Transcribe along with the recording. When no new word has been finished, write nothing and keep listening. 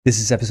This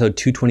is episode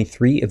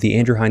 223 of the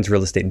Andrew Hines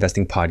Real Estate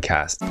Investing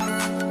Podcast.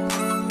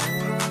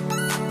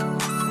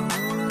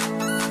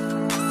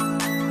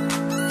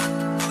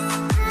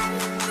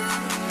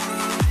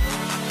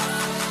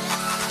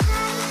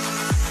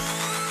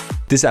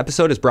 This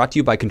episode is brought to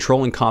you by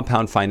Control and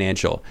Compound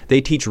Financial. They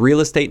teach real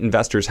estate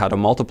investors how to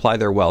multiply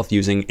their wealth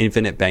using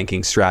infinite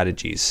banking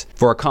strategies.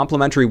 For a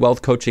complimentary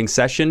wealth coaching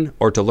session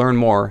or to learn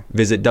more,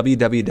 visit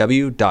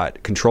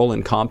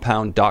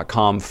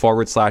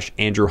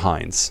www.controlandcompound.com/Andrew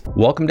Hines.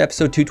 Welcome to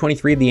episode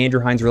 223 of the Andrew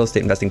Hines Real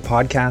Estate Investing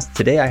Podcast.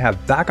 Today I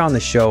have back on the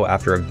show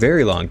after a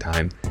very long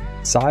time,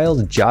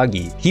 Sahil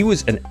Jaggi. He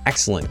was an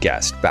excellent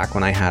guest back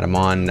when I had him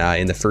on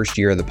in the first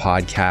year of the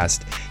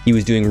podcast. He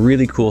was doing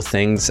really cool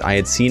things. I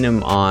had seen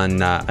him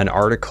on an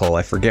article,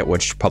 I forget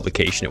which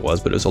publication it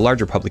was, but it was a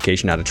larger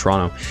publication out of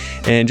Toronto,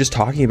 and just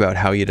talking about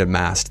how he had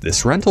amassed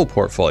this rental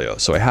portfolio.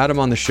 So I had him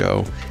on the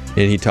show,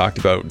 and he talked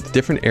about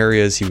different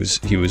areas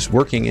he was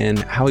working in,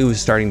 how he was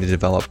starting to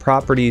develop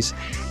properties,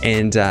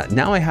 and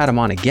now I had him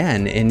on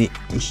again, and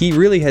he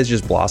really has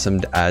just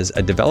blossomed as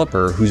a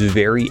developer who's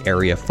very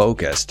area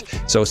focused.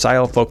 So Sahil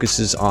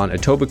focuses on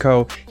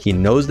Etobicoke. He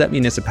knows that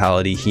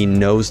municipality. He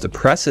knows the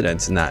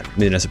precedents in that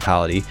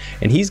municipality,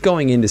 and he's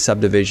going into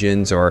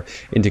subdivisions or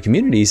into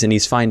communities, and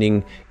he's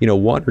finding,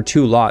 one or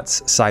two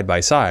lots side by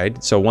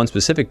side. So one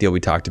specific deal we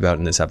talked about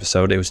in this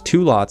episode, it was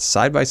two lots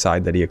side by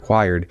side that he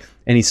acquired,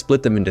 and he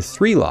split them into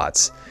three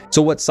lots.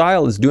 So what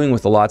Sahil is doing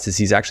with the lots is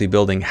he's actually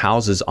building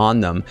houses on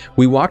them.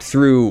 We walked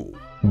through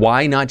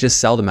why not just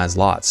sell them as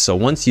lots. So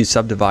once you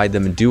subdivide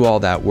them and do all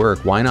that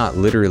work, why not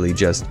literally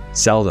just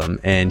sell them?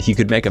 And he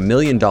could make $1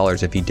 million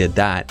if he did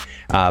that.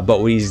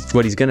 But what he's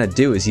going to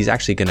do is he's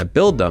actually going to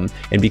build them.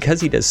 And because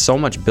he does so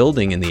much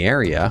building in the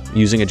area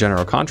using a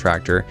general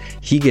contractor,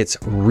 he gets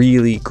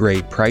really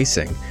great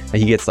pricing.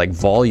 He gets like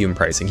volume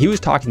pricing. He was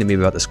talking to me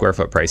about the square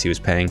foot price he was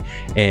paying,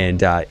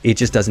 and it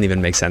just doesn't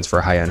even make sense for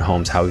high-end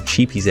homes, how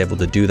cheap he's able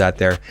to do that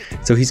there.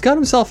 So he's got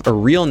himself a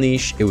real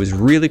niche. It was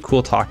really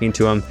cool talking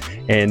to him,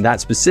 and that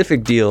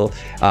specific deal,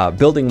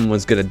 building them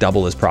was going to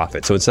double his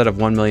profit. So instead of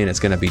 1 million, it's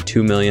going to be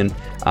 2 million.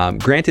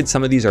 Granted,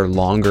 some of these are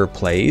longer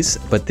plays,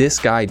 but this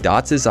guy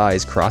dots his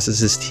I's, crosses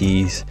his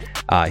T's.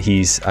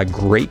 He's a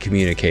great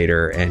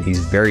communicator, and he's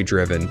very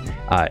driven.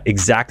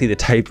 Exactly the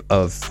type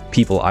of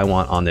people I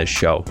want on this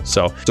show.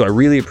 So I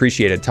really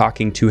appreciated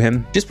talking to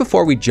him. Just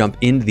before we jump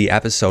into the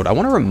episode, I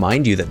want to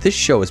remind you that this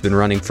show has been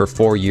running for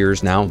 4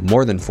 years now,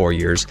 more than 4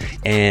 years.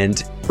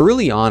 And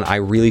early on, I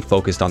really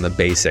focused on the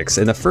basics.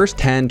 In the first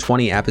 10,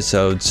 20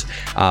 episodes,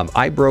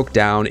 I broke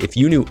down, if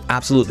you knew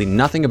absolutely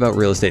nothing about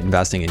real estate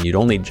investing and you'd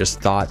only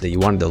just thought that you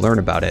wanted to learn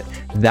about it,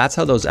 that's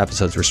how those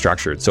episodes were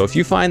structured. So if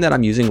you find that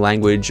I'm using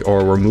language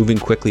or we're moving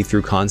quickly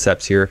through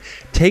concepts here,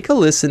 take a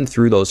listen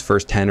through those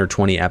first 10 or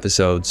 20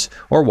 episodes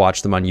or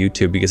watch them on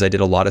YouTube, because I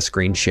did a lot of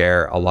screen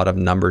share, a lot of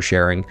number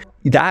sharing.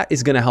 That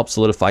is going to help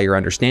solidify your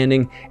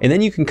understanding, and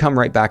then you can come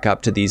right back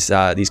up to these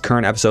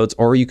current episodes,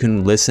 or you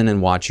can listen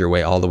and watch your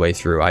way all the way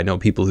through. I know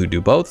people who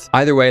do both.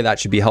 Either way, that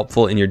should be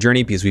helpful in your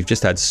journey, because we've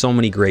just had so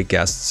many great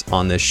guests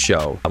on this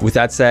show. With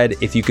that said,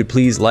 if you could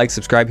please like,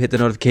 subscribe, hit the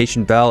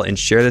notification bell, and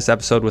share this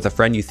episode with a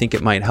friend you think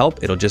it might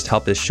help. It'll just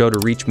help this show to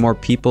reach more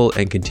people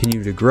and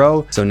continue to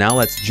grow. So now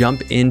let's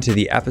jump into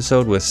the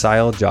episode with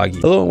Sahil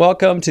Jaggi. Hello and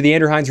welcome to the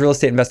Andrew Hines Real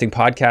Estate Investing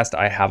Podcast.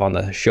 I have on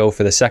the show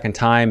for the second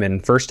time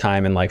and first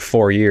time in like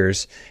 4 years,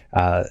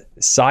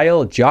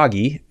 Sahil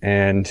Jaggi,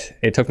 and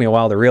it took me a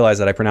while to realize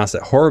that I pronounced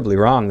it horribly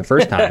wrong the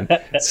first time.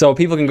 So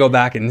people can go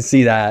back and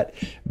see that.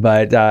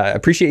 But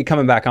appreciate you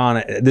coming back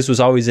on. This was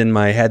always in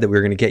my head that we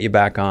were going to get you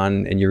back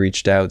on, and you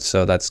reached out,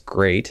 so that's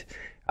great.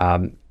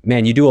 Man,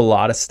 you do a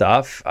lot of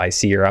stuff. I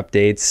see your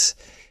updates,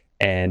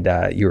 and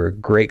you were a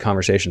great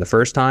conversation the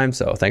first time.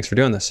 So thanks for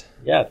doing this.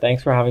 Yeah,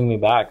 thanks for having me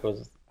back. It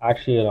was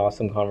actually an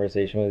awesome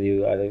conversation with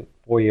you, I think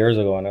 4 years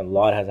ago, and a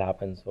lot has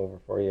happened over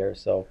 4 years.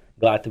 So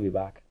glad to be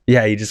back.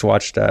 Yeah, you just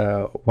watched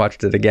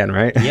it again,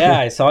 right? Yeah,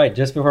 I saw it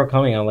just before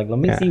coming. I'm like, let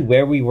me see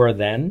where we were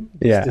then,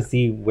 just to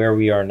see where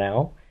we are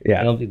now.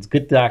 Yeah, it's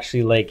good to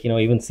actually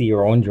even see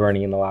your own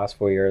journey in the last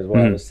 4 years. What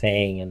I was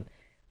saying, and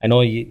I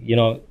know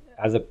you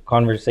as a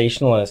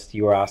conversationalist,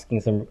 you were asking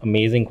some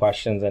amazing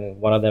questions,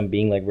 and one of them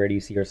being like, where do you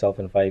see yourself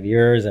in 5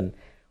 years, and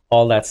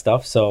all that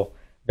stuff. So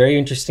very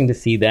interesting to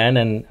see then,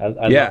 and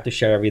I'd love to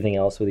share everything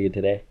else with you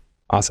today.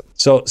 Awesome.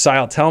 So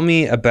Sahil, tell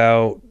me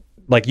about,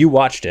 you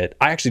watched it.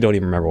 I actually don't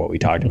even remember what we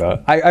talked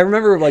about. I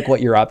remember what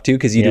you're up to,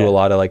 because you do a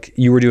lot of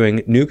you were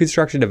doing new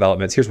construction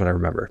developments. Here's what I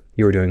remember.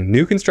 You were doing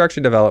new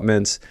construction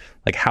developments,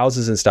 like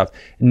houses and stuff,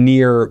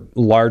 near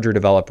larger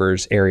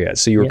developers'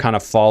 areas. So you were kind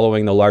of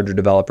following the larger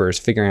developers,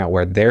 figuring out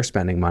where they're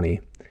spending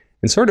money,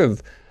 and sort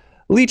of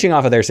leeching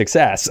off of their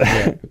success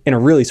in a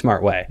really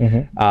smart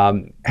way.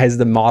 Has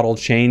the model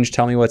changed?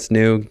 Tell me what's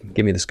new.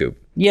 Give me the scoop.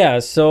 Yeah.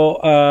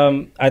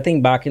 So I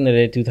think back in the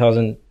day,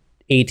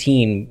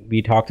 2018,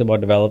 we talked about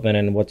development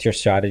and what's your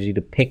strategy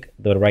to pick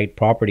the right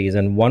properties.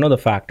 And one of the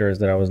factors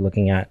that I was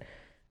looking at,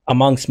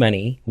 amongst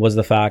many, was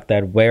the fact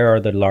that where are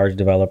the large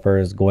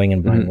developers going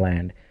and buying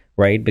land,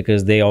 right?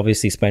 Because they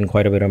obviously spend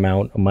quite a bit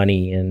amount of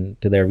money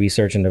into their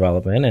research and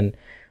development. And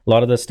A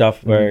lot of the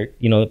stuff where,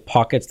 the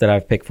pockets that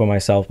I've picked for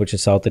myself, which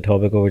is South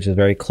Etobicoke, which is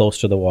very close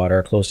to the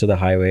water, close to the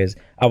highways.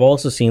 I've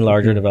also seen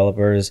larger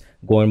developers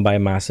go and buy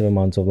massive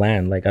amounts of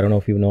land. Like, I don't know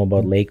if you know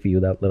about Lakeview,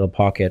 that little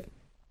pocket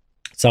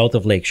south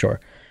of Lakeshore.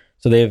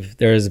 So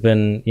there's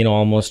been,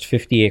 almost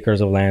 50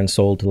 acres of land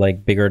sold to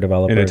like bigger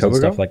developers and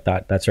stuff like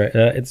that. That's right.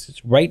 It's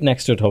right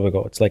next to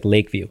Etobicoke. It's like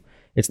Lakeview.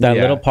 It's that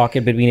little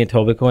pocket between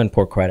Etobicoke and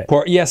Port Credit.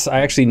 Yes, I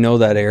actually know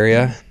that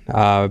area.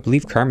 I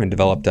believe Carmen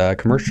developed a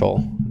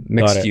commercial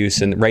mixed use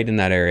right in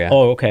that area.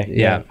 Oh, okay.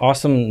 Yeah.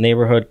 Awesome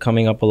neighborhood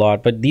coming up a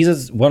lot. But these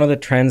is one of the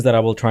trends that I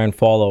will try and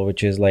follow,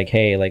 which is like,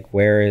 hey, like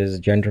where is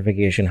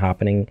gentrification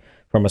happening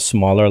from a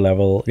smaller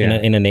level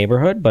in a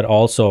neighborhood? But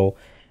also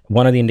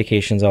one of the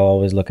indications I'll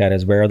always look at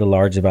is where are the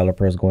large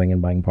developers going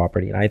and buying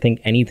property? And I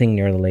think anything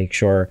near the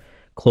lakeshore,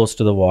 close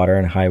to the water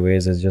and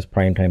highways is just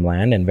prime time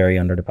land and very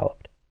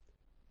underdeveloped.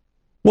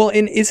 Well,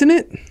 and isn't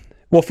it?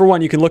 Well, for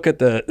one, you can look at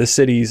the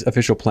city's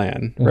official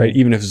plan, right?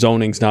 Even if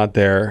zoning's not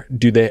there,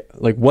 do they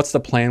what's the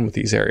plan with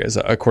these areas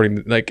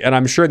according to and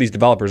I'm sure these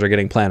developers are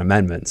getting plan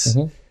amendments,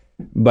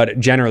 but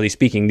generally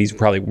speaking, these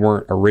probably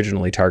weren't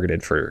originally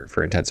targeted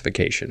for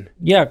intensification.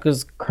 Yeah,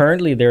 because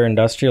currently they're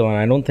industrial, and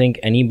I don't think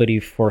anybody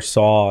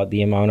foresaw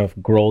the amount of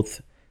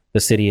growth the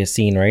city has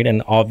seen, right?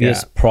 An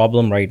obvious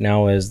problem right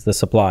now is the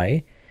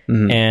supply,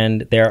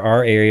 and there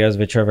are areas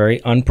which are very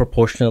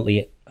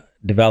unproportionately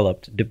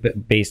developed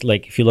based,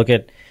 like if you look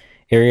at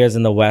areas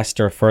in the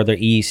west or further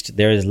east,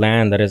 there is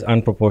land that is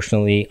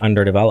unproportionately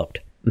underdeveloped,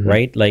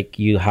 right? Like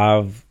you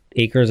have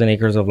acres and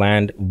acres of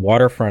land,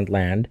 waterfront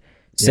land,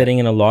 sitting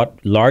in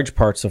large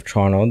parts of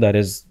Toronto that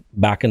is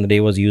back in the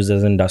day was used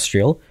as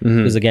industrial,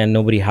 because again,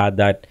 nobody had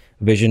that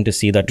vision to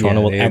see that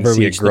Toronto will ever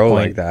reach the point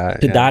like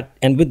that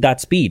and with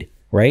that speed,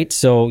 right?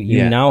 So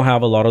you now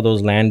have a lot of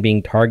those land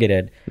being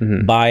targeted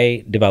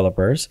by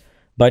developers.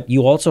 But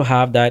you also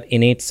have that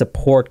innate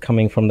support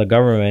coming from the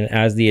government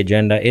as the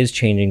agenda is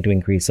changing to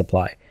increase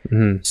supply.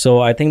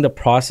 So I think the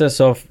process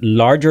of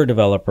larger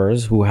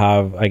developers who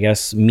have, I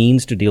guess,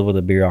 means to deal with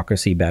the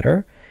bureaucracy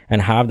better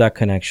and have that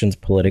connections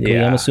politically,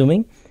 I'm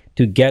assuming,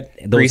 to get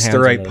those grease the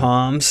right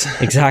palms.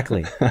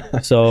 Exactly.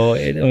 So,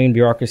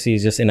 bureaucracy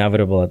is just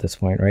inevitable at this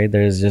point, right?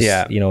 There's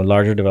just,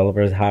 larger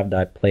developers have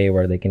that play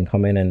where they can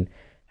come in and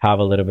have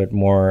a little bit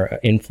more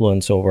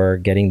influence over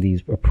getting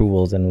these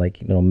approvals and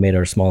mid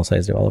or small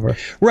size developer.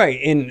 Right.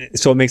 And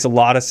so it makes a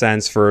lot of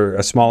sense for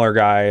a smaller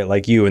guy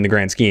like you in the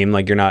grand scheme.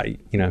 Like you're not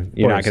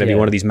going to be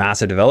one of these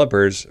massive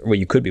developers. Well,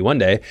 you could be one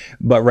day,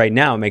 but right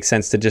now it makes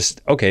sense to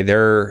just, okay,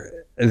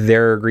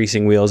 they're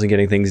greasing wheels and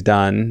getting things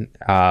done.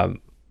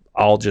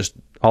 I'll just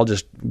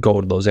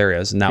go to those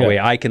areas. And that way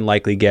I can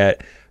likely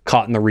get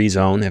caught in the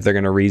rezone if they're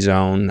going to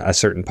rezone a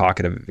certain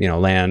pocket of,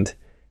 land.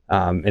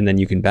 And then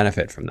you can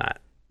benefit from that.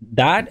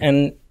 That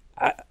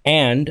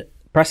and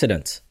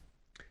precedents.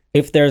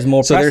 If there's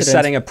more so they're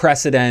setting a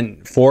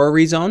precedent for a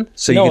rezone,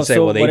 so you can say,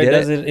 well, they did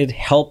it. It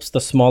helps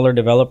the smaller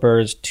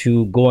developers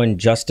to go and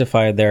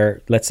justify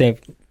their, let's say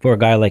for a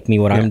guy like me,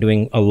 what I'm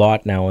doing a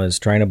lot now is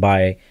trying to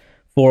buy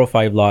 4 or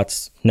 5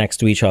 lots next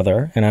to each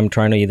other, and I'm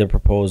trying to either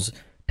propose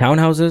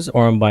townhouses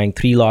or I'm buying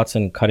 3 lots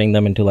and cutting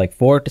them into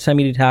 4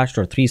 semi-detached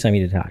or 3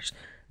 semi-detached.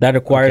 That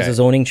requires a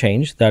zoning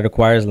change. That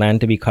requires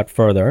land to be cut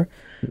further.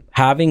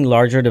 Having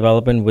larger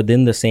development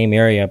within the same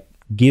area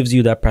gives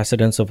you that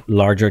precedence of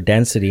larger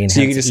density. And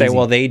so you can just say,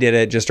 well, they did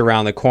it just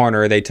around the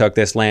corner. They took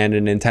this land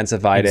and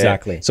intensified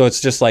it. So it's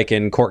just like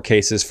in court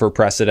cases for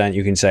precedent,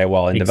 you can say,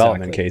 well, in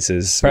development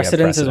cases,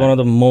 precedence is one of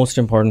the most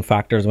important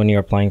factors when you're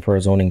applying for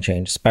a zoning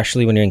change,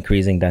 especially when you're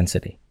increasing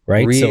density.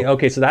 Right.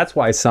 So that's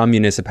why some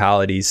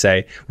municipalities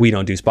say we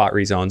don't do spot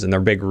rezones, and their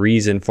big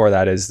reason for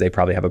that is they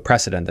probably have a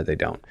precedent that they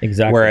don't.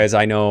 Exactly. Whereas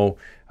I know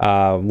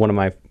one of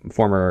my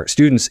former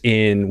students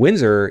in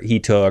Windsor, he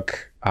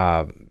took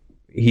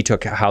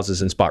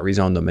houses and spot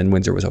rezoned them, and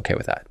Windsor was okay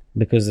with that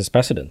because there's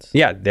precedence.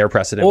 Yeah, their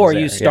precedent. Or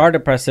you start a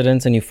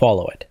precedence and you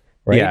follow it.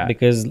 Right. Yeah.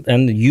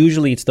 And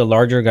usually it's the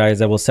larger guys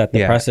that will set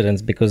the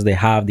precedence because they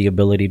have the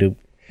ability to.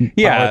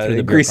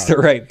 Grease the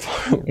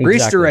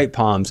right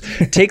palms.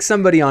 Take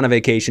somebody on a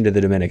vacation to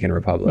the Dominican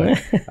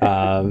Republic.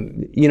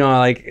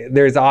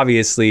 There's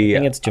obviously. I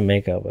think it's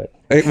Jamaica, but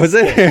was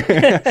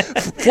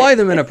it? Fly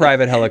them in a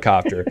private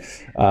helicopter.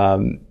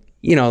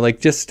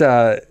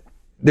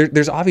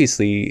 There's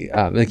obviously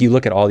you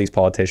look at all these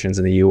politicians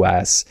in the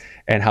U.S.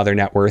 and how their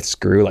net worths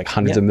grew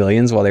hundreds of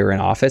millions while they were in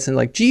office,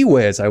 and gee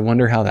whiz, I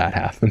wonder how that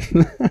happened.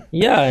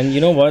 And you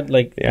know what?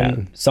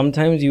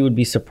 Sometimes you would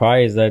be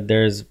surprised that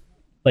there's.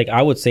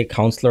 I would say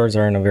councillors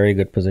are in a very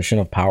good position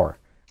of power,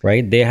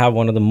 right? They have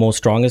one of the most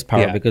strongest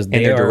power because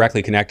they're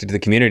directly connected to the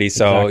community.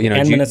 So,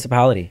 and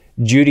municipality.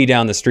 Judy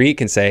down the street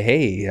can say,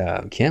 hey,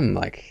 Kim,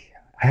 I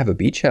have a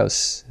beach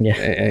house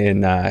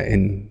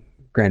in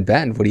Grand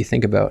Bend. What do you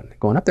think about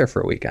going up there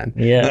for a weekend?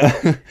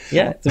 Yeah.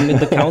 Yeah.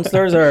 The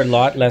councillors are a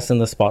lot less in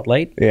the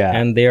spotlight. Yeah.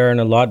 And they're in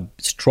a lot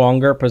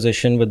stronger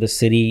position with the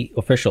city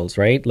officials,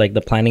 right? Like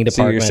the planning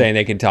department. So you're saying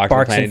they can talk to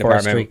the planning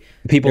department.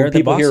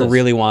 People here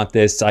really want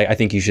this. I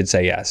think you should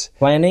say yes.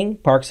 Planning,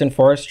 parks and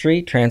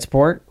forestry,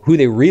 transport. Who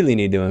they really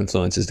need to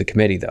influence is the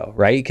committee, though,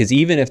 right? Because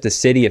even if the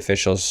city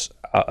officials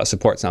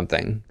support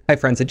something. Hi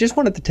friends, I just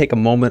wanted to take a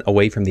moment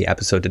away from the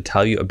episode to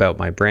tell you about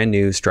my brand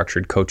new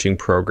structured coaching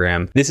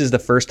program. This is the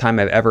first time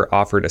I've ever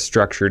offered a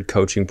structured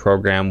coaching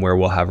program where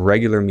we'll have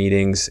regular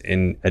meetings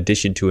in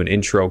addition to an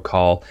intro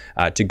call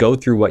to go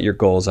through what your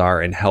goals are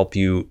and help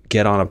you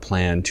get on a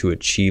plan to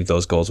achieve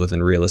those goals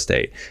within real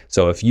estate.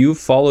 So if you've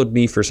followed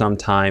me for some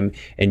time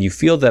and you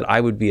feel that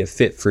I would be a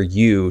fit for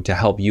you to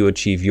help you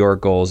achieve your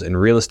goals in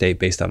real estate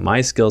based on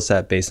my skill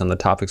set, based on the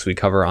topics we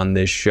cover on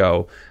this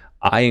show,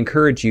 I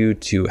encourage you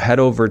to head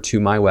over to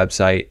my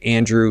website,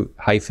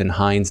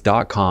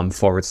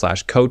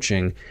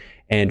 andrew-hines.com/coaching,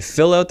 and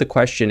fill out the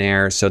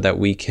questionnaire so that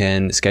we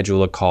can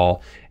schedule a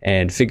call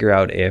and figure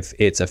out if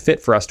it's a fit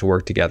for us to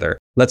work together.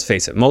 Let's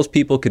face it, most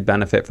people could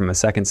benefit from a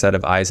second set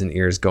of eyes and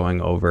ears going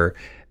over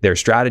their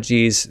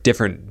strategies,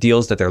 different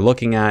deals that they're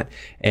looking at,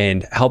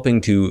 and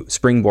helping to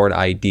springboard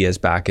ideas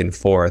back and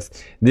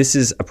forth. This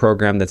is a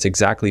program that's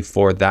exactly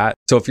for that.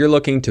 So if you're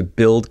looking to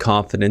build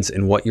confidence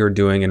in what you're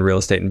doing in real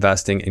estate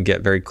investing and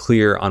get very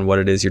clear on what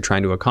it is you're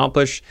trying to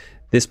accomplish,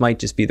 this might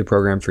just be the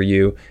program for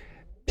you.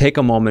 Take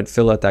a moment,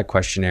 fill out that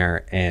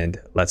questionnaire, and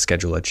let's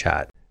schedule a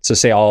chat. So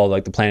say all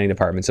like the planning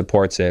department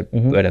supports it,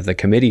 but if the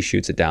committee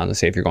shoots it down, let's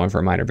say if you're going for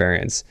a minor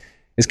variance,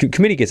 this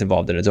committee gets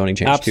involved in a zoning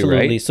change too, right?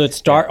 Absolutely. So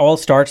it all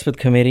starts with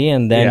committee,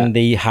 and then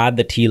they had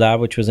the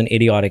TLAB, which was an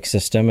idiotic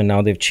system, and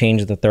now they've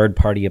changed the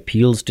third-party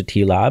appeals to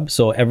TLAB.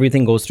 So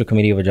everything goes through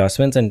committee of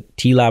adjustments, and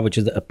TLAB, which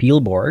is the appeal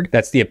board.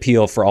 That's the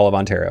appeal for all of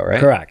Ontario, right?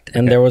 Correct.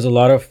 And there was a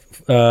lot of,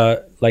 I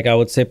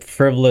would say,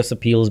 frivolous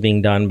appeals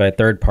being done by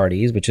third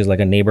parties, which is like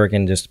a neighbor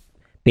can just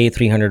pay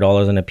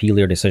 $300 and appeal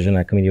your decision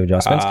at committee of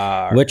adjustments,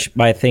 which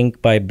I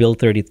think by Bill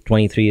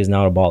 3023 is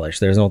now abolished.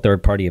 There's no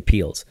third-party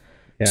appeals.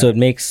 Yeah. So it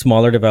makes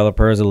smaller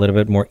developers a little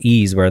bit more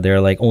ease where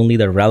they're like only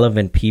the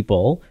relevant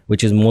people,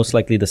 which is most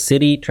likely the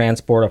city,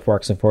 transport, or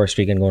parks and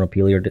forestry can go and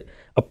appeal your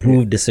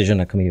approved decision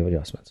at committee of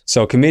adjustments.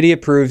 So committee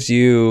approves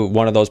you,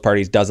 one of those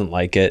parties doesn't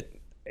like it,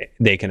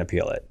 they can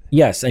appeal it.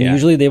 Yes, and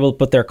usually they will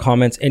put their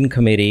comments in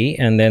committee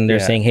and then they're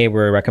saying, hey,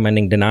 we're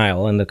recommending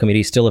denial, and the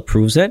committee still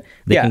approves it,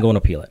 they can go and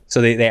appeal it. So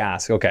they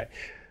ask, okay.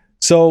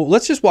 So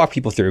let's just walk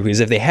people through,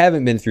 because if they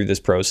haven't been through this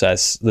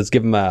process, let's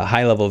give them a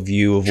high level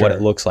view of what it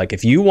looks like.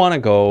 If you want to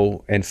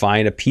go and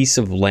find a piece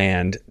of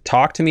land,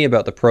 talk to me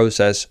about the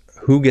process,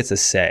 who gets a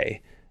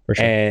say,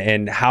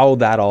 and how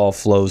that all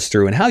flows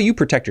through and how you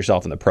protect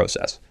yourself in the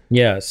process.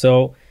 Yeah.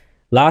 So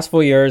last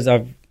 4 years,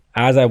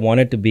 as I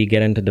wanted to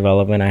get into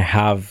development, I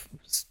have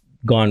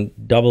gone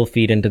double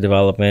feet into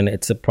development.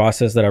 It's a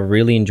process that I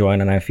really enjoy.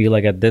 And I feel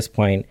like at this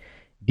point,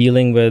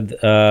 dealing with,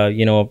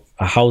 a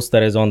house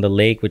that is on the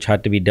lake, which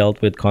had to be dealt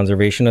with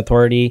Conservation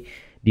Authority,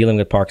 dealing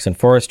with Parks and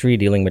Forestry,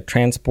 dealing with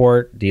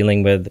transport,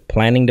 dealing with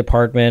planning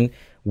department,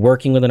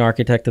 working with an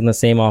architect in the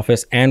same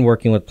office, and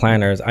working with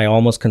planners. I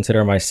almost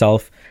consider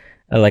myself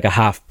like a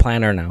half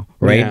planner now,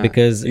 right? Yeah,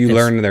 because you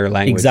learn their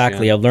language.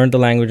 Exactly. Yeah. I've learned the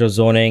language of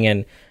zoning,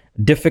 and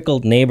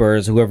difficult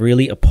neighbors who have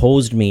really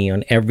opposed me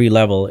on every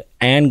level,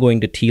 and going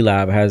to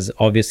TLAB has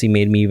obviously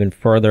made me even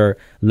further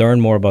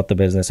learn more about the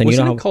business. And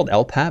Wasn't it called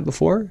LPAT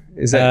before?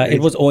 Is that it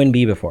was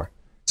ONB before?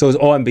 So it was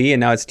OMB and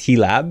now it's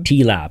TLAB?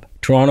 TLAB,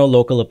 Toronto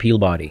Local Appeal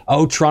Body.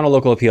 Oh, Toronto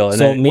Local Appeal. And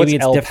so maybe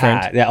it's LPAT?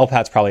 Different. Yeah,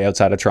 LPAT's probably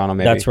outside of Toronto,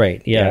 maybe. That's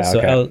right. Yeah.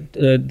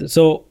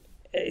 So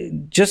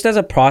just as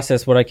a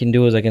process, what I can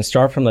do is I can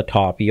start from the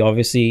top. You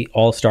obviously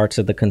all starts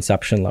at the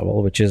conception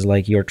level, which is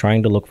like you're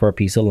trying to look for a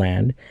piece of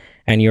land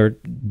and you're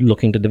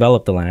looking to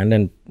develop the land.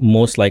 And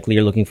most likely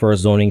you're looking for a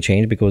zoning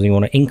change because you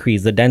want to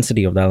increase the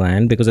density of that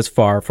land because it's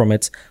far from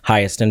its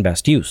highest and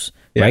best use,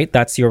 right?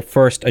 That's your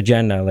first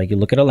agenda. Like you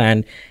look at a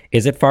land,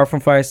 is it far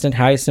from highest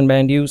and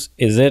best use?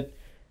 Is it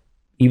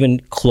even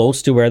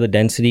close to where the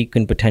density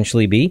can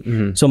potentially be?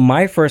 Mm-hmm. So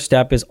my first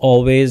step is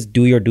always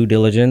do your due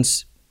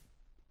diligence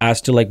as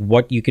to like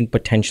what you can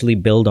potentially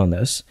build on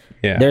this.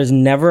 Yeah. There's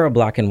never a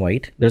black and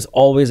white. There's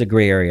always a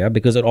gray area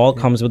because it all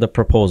comes with a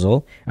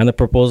proposal, and the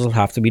proposal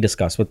have to be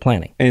discussed with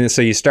planning. And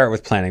so you start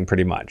with planning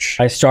pretty much.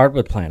 I start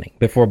with planning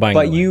before buying.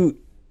 But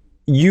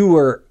you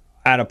were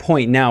at a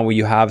point now where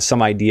you have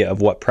some idea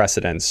of what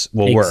precedents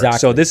will work.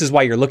 So this is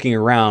why you're looking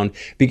around.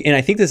 And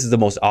I think this is the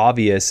most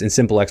obvious and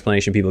simple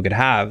explanation people could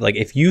have. Like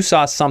if you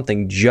saw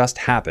something just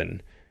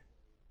happen,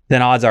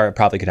 then odds are it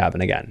probably could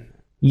happen again.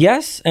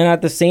 Yes. And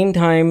at the same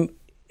time,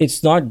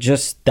 it's not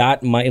just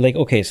that like,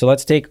 okay, so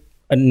let's take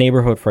a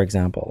neighborhood, for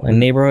example. A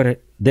neighborhood,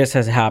 this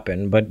has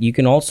happened, but you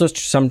can also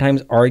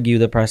sometimes argue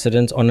the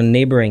precedents on a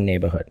neighboring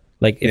neighborhood.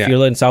 Like if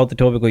you're in South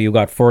Etobicoke, you've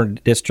got 4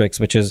 districts,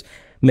 which is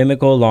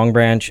Mimico, Long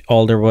Branch,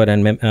 Alderwood,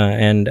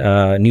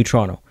 and New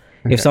Toronto.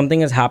 If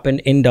something has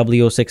happened in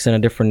W06 in a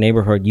different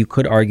neighborhood, you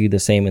could argue the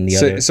same in the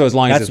other. So as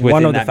long as it's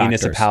within that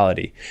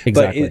municipality.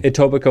 Exactly. But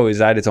Etobicoke, is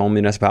that its own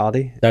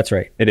municipality? That's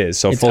right. It is.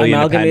 So it's fully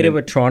amalgamated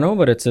with Toronto,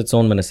 but it's its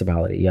own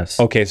municipality. Yes.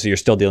 Okay, so you're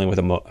still dealing with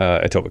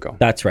Etobicoke.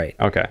 That's right.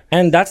 Okay.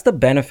 And that's the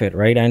benefit,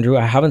 right, Andrew?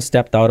 I haven't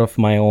stepped out of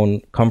my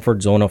own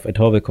comfort zone of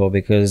Etobicoke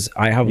because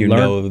I have learned. You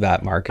know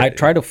that market. I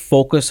try to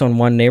focus on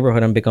one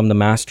neighborhood and become the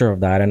master of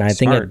that. And I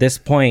think at this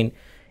point,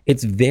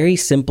 it's very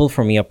simple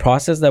for me. A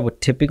process that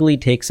would typically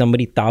take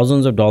somebody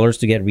thousands of dollars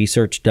to get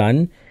research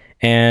done,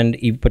 and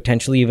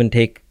potentially even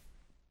take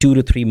 2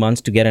 to 3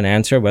 months to get an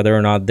answer whether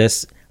or not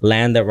this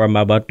land that I'm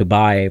about to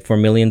buy for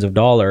millions of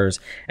dollars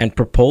and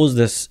propose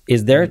this,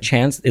 is there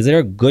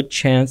a good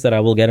chance that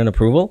I will get an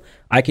approval?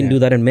 I can do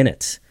that in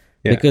minutes.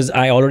 Yeah. Because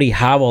I already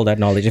have all that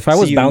knowledge. If I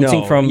was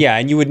bouncing from... Yeah,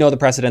 and you would know the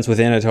precedents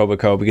within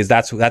Etobicoke because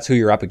that's who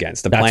you're up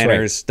against. The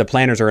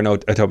planners are in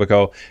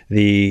Etobicoke.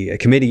 The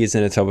committee is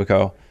in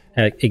Etobicoke.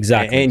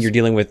 Exactly. And you're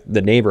dealing with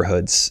the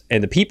neighborhoods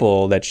and the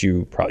people that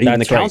you probably... Even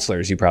the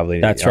counselors, you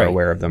probably are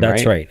aware of them,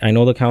 That's right. I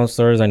know the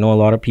counselors. I know a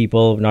lot of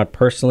people, not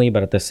personally,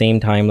 but at the same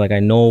time, like I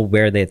know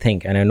where they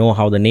think and I know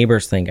how the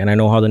neighbors think and I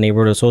know how the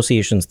neighborhood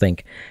associations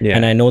think. Yeah.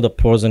 And I know the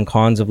pros and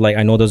cons of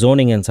I know the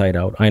zoning inside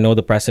out. I know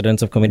the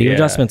precedents of committee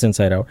adjustments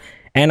inside out.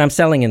 And I'm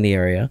selling in the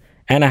area.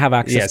 And I have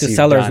access to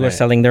sellers who are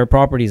selling their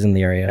properties in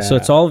the area. Yeah. So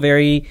it's all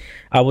very,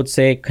 I would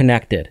say,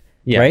 connected.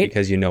 Yeah, right?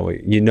 Because you know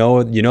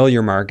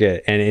your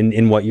market, and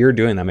in what you're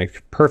doing, that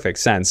makes perfect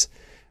sense.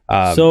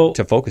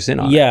 To focus in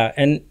on. Yeah,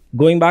 and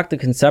going back to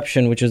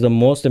conception, which is the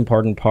most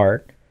important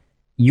part,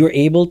 you're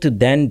able to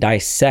then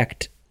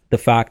dissect the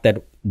fact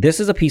that this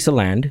is a piece of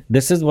land,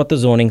 this is what the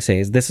zoning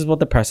says, this is what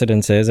the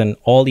precedence is, and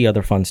all the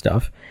other fun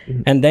stuff,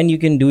 and then you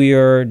can do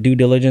your due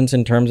diligence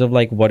in terms of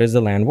what is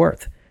the land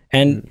worth,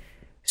 and.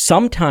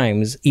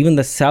 Sometimes even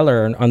the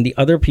seller and the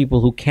other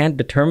people who can't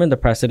determine the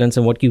precedence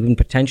and what you can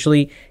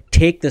potentially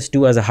take this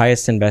to as a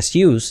highest and best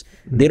use,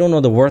 they don't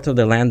know the worth of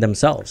the land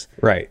themselves.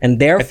 Right. And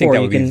therefore, I think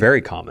that would be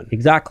very common.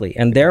 Exactly.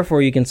 And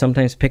therefore, you can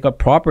sometimes pick up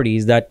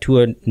properties that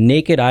to a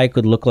naked eye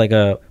could look like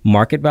a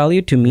market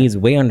value. To me, is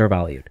way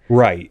undervalued.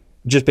 Right.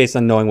 Just based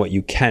on knowing what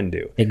you can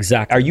do.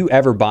 Exactly. Are you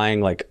ever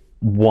buying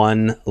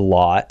one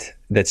lot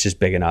that's just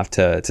big enough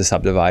to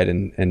subdivide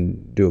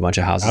and do a bunch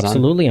of houses?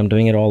 Absolutely. I'm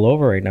doing it all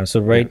over right now. So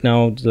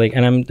now,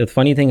 and the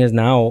funny thing is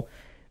now,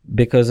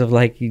 because of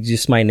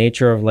just my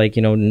nature of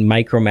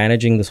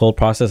micromanaging this whole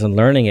process and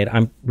learning it,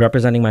 I'm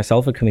representing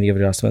myself at Committee of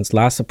Adjustments.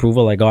 Last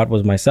approval I got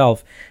was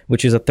myself,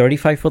 which is a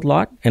 35-foot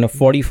lot and a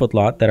 40-foot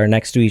lot that are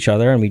next to each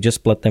other. And we just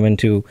split them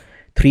into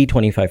 3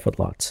 25-foot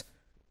lots.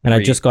 And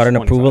I just got an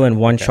approval in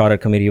one shot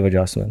at Committee of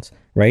Adjustments,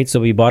 right?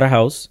 So we bought the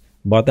house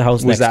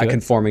next to it. Was that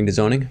conforming to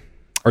zoning?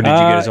 Or did you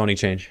get a zoning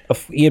change?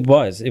 It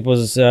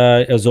was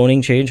a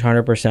zoning change,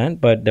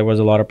 100%, but there was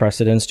a lot of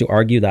precedence to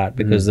argue that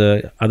because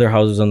the other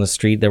houses on the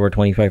street, there were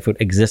 25-foot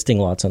existing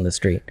lots on the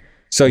street.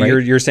 So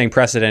you're saying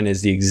precedent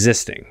is the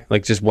existing,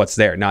 just what's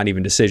there, not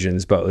even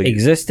decisions, but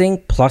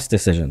existing plus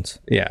decisions.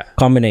 Yeah.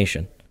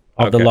 Combination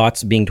of the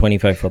lots being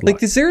 25-foot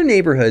lots. Is there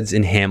neighborhoods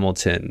in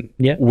Hamilton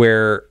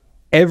where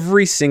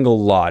every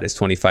single lot is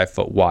 25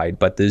 foot wide,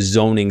 but the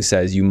zoning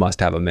says you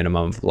must have a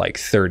minimum of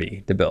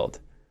 30 to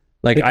build?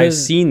 I've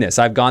seen this.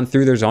 I've gone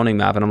through their zoning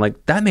map and I'm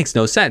like, that makes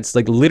no sense.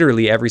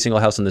 Literally every single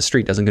house on the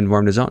street doesn't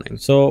conform to zoning.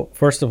 So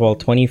first of all,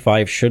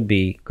 25 should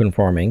be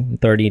conforming.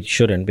 30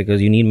 shouldn't,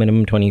 because you need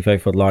minimum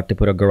 25-foot lot to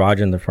put a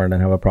garage in the front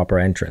and have a proper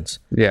entrance.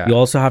 Yeah. You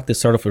also have to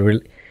sort of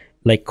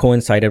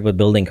coincide it with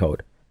building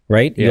code.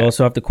 Right? Yeah. You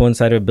also have to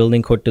coincide with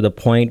building code to the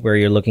point where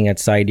you're looking at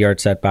side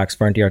yard setbacks,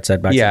 front yard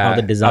setbacks, and how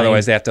the design...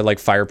 Otherwise they have to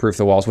fireproof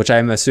the walls, which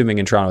I'm assuming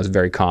in Toronto is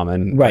very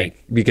common. Right.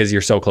 Because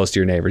you're so close to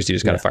your neighbors, you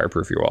just got to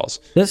fireproof your walls.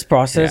 This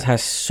process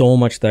has so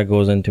much that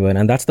goes into it,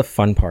 and that's the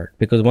fun part.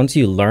 Because once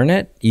you learn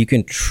it, you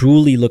can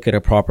truly look at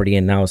a property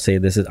and now say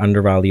this is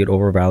undervalued,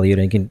 overvalued,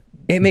 and you can...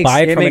 It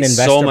makes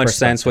so much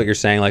sense what you're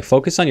saying.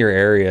 Focus on your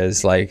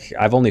areas.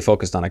 I've only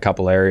focused on a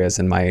couple areas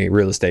in my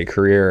real estate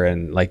career,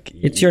 and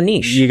it's your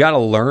niche. You got to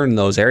learn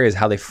those areas,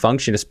 how they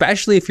function,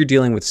 especially if you're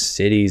dealing with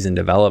cities and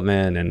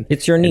development and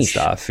it's your niche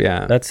stuff.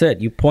 Yeah, that's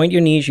it. You point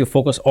your niche, you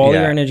focus all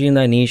your energy in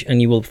that niche,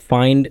 and you will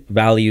find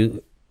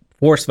value,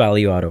 force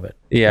value out of it.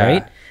 Yeah,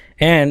 right.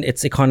 And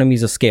it's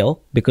economies of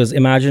scale, because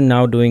imagine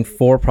now doing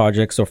 4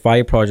 projects or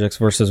 5 projects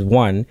versus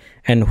 1,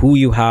 and who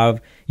you have,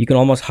 you can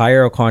almost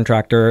hire a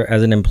contractor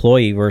as an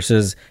employee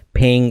versus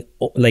paying,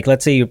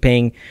 let's say you're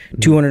paying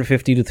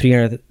 $250 to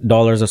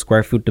 $300 a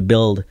square foot to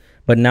build,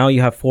 but now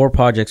you have 4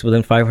 projects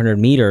within 500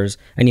 meters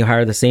and you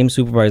hire the same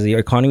supervisor. Your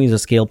economies of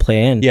scale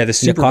play in. Yeah, the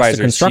supervisor cost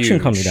of construction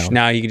comes down.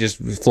 Now you can just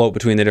float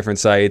between the different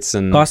sites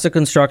and cost of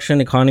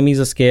construction, economies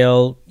of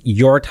scale,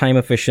 your time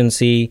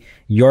efficiency,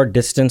 your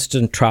distance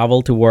to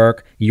travel to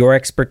work, your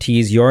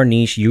expertise, your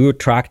niche, you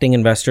attracting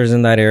investors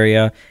in that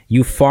area,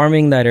 you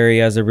farming that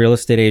area as a real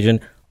estate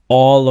agent.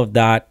 All of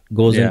that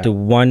goes into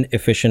one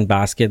efficient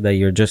basket that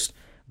you're just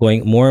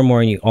going more and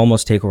more, and you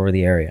almost take over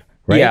the area.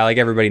 right? Yeah, like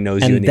everybody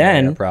knows you in the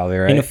area, probably,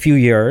 right? In a few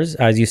years,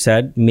 as you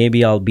said,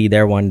 maybe I'll be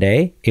there one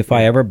day. If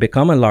I ever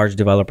become a large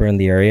developer in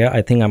the area,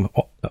 I think I'm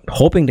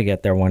hoping to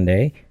get there one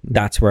day.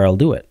 That's where I'll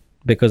do it,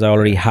 because I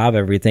already have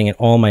everything and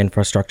all my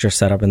infrastructure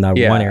set up in that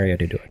one area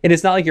to do it. And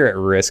it's not like you're at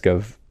risk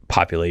of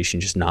population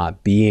just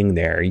not being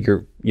there.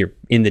 You're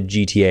in the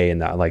GTA in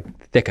the like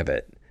thick of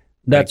it.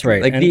 That's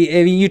right. Like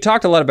you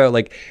talked a lot about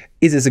like,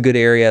 is this a good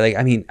area? Like,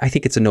 I mean, I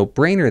think it's a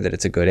no-brainer that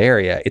it's a good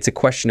area. It's a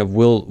question of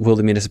will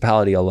the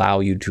municipality allow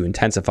you to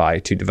intensify,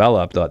 to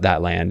develop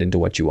that land into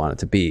what you want it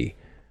to be?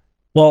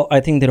 Well, I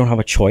think they don't have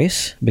a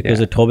choice,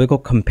 because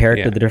Etobicoke,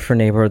 compared to the different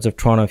neighborhoods of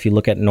Toronto, if you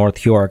look at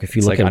North York, if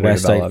you look at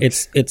West Side,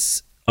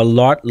 it's a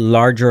lot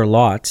larger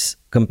lots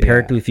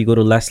compared to if you go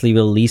to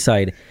Leslieville,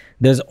 Leaside.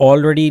 There's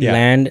already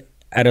land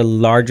at a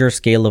larger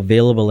scale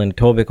available in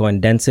Etobicoke,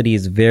 and density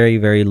is very,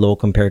 very low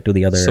compared to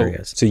the other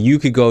areas. So you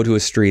could go to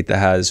a street that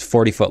has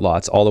 40-foot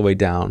lots all the way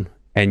down,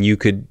 and you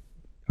could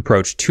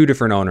approach two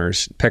different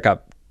owners, pick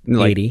up,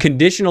 like 80.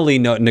 Conditionally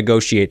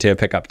negotiate to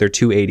pick up their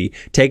 280,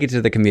 take it to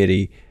the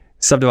committee,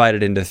 subdivide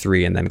it into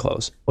 3, and then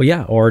close. Well,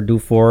 yeah, or do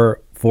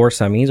four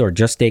semis, or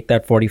just take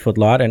that 40-foot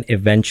lot, and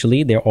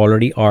eventually there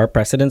already are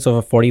precedents of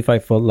a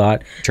 45-foot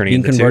lot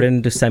being converted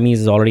into semis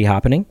is already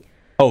happening.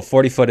 Oh,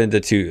 40 foot into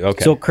 2.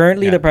 Okay. So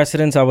currently the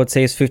precedence, I would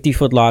say, is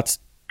 50-foot lots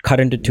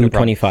cut into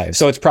 225s.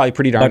 So it's probably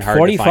pretty darn hard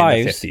to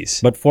find the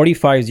 50s. But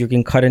 45s, you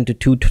can cut into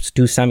two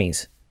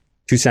semis.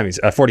 2 semis,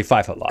 a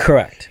 45-foot lot.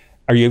 Correct.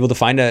 Are you able to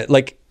find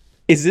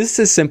is this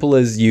as simple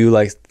as you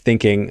like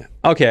thinking,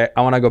 okay,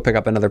 I want to go pick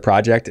up another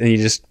project, and you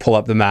just pull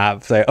up the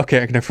map, say,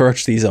 okay, I can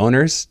approach these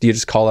owners? Do you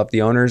just call up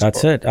the owners?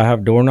 That's it. I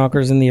have door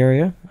knockers in the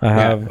area.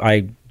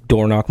 I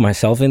door knock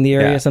myself in the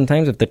area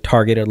sometimes if the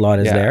targeted lot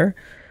is there.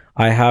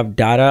 I have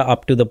data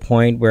up to the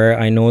point where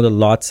I know the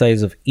lot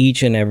size of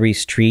each and every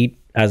street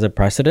as a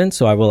precedent,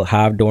 so I will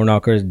have door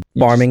knockers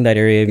farming that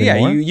area even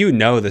more. you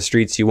know the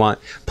streets you want.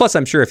 Plus,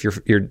 I'm sure if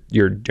are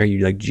you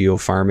like geo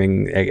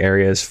farming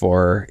areas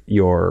for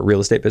your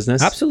real estate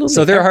business? Absolutely.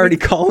 So they're already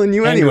calling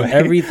you anyway.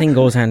 Everything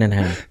goes hand in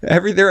hand.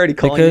 They're already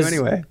calling you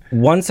anyway.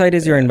 One side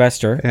is your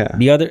investor.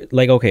 The other,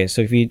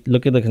 so if you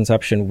look at the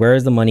conception, where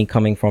is the money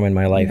coming from in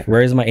my life?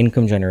 Where is my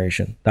income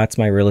generation? That's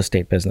my real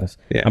estate business.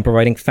 I'm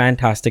providing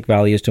fantastic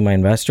values to my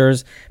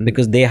investors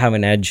because they have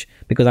an edge,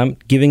 because I'm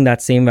giving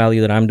that same value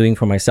that I'm doing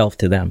for myself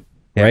to them,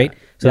 right?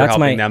 So You're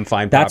helping them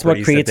find that's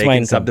what creates that they my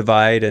can income.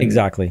 Subdivide.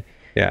 Exactly.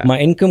 My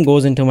income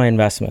goes into my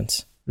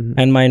investments,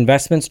 and my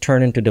investments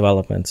turn into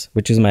developments,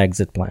 which is my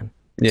exit plan.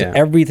 So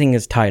everything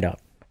is tied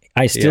up.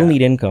 I still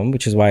need income,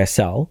 which is why I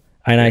sell,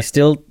 and I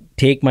still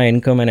take my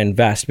income and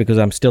invest because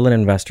I'm still an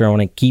investor. I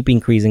want to keep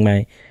increasing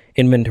my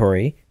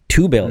inventory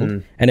to build,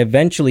 and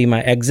eventually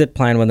my exit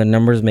plan, when the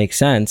numbers make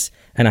sense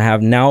and I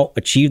have now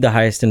achieved the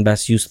highest and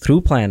best use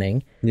through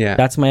planning,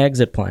 that's my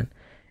exit plan.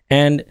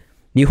 And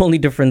the only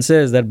difference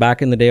is that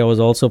back in the day, I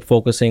was also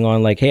focusing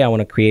on like, hey, I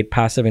want to create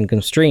passive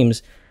income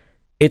streams.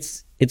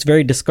 It's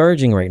very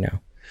discouraging right now,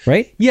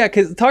 right? Yeah,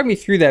 because talk me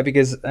through that,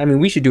 because I mean,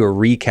 we should do a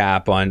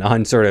recap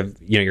on sort of,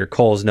 your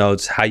Coles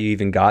notes, how you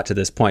even got to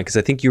this point, because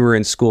I think you were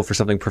in school for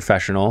something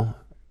professional.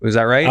 Was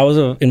that right? I was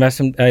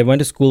I went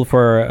to school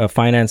for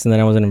finance, and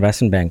then I was an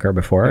investment banker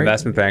before.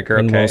 Investment banker,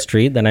 in Wall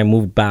Street. Then I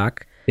moved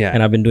back,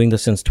 and I've been doing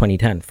this since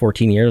 2010,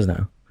 14 years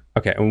now.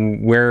 Okay,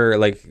 and were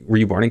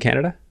you born in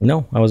Canada?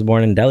 No, I was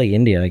born in Delhi,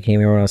 India. I came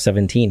here when I was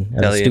 17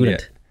 as a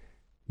student. India.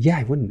 Yeah,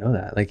 I wouldn't know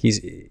that.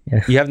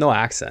 You have no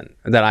accent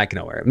that I can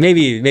know where.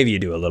 Maybe you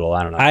do a little.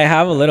 I don't know. I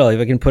have a little. If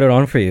I can put it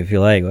on for you, if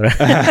you like.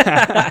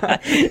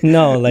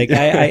 No,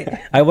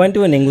 I went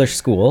to an English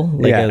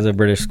school, as a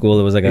British school.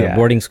 It was like a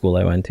boarding school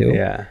I went to.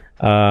 Yeah.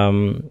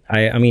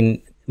 I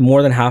mean,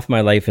 more than half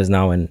my life is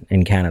now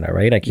in Canada,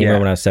 right? I came here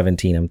when I was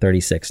 17. I'm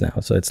 36 now,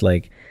 so it's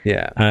like,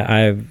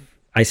 I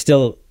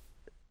still.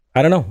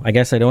 I don't know. I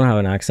guess I don't have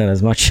an accent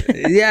as much.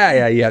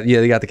 Yeah.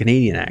 You got the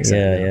Canadian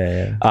accent.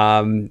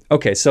 Yeah.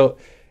 Okay, so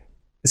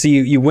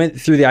you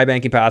went through the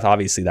iBanking path.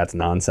 Obviously, that's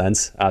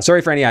nonsense.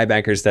 Sorry for any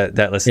iBankers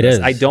that listen. It is.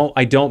 I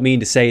don't mean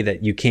to say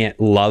that you can't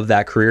love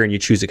that career and you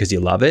choose it because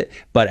you love it,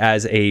 but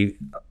as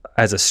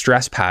a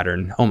stress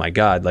pattern, oh my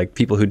God, like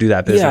people who do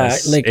that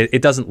business,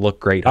 it doesn't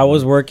look great. I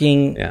was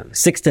working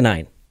 6 to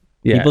 9.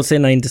 Yeah. People say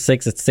 9 to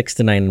 6. It's 6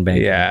 to 9 in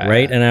banking,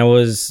 right? And I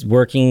was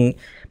working.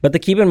 But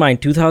keep in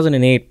mind,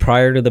 2008,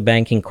 prior to the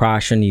banking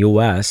crash in the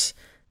US,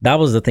 that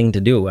was the thing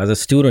to do. As a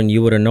student,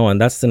 you would have known.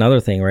 That's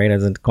another thing, right?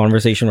 As a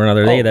conversation for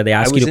another day, that they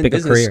ask you to pick a career. I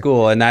was in business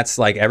school, and that's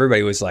like,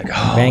 everybody was like,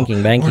 oh, banking.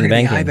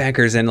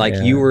 iBankers,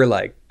 and you were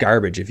like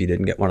garbage if you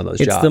didn't get one of those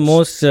jobs. It's the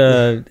most,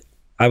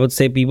 I would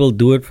say people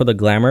do it for the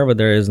glamour, but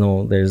there is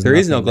no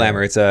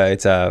glamour. It's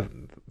a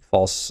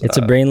false. It's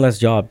a brainless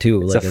job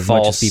too, like as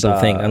much as people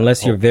think.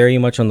 Unless you're very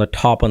much on the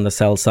top on the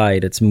sell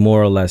side, it's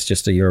more or less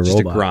just you're a robot. Just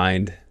a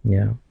grind.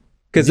 Yeah.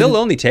 Because they would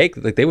only take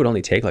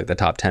the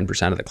top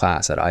 10% of the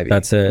class at Ivy.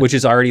 That's it. Which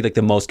is already like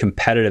the most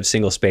competitive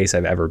single space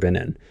I've ever been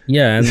in.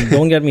 Yeah, and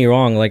don't get me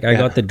wrong, I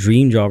got the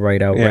dream job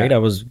right? I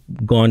was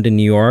going to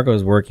New York, I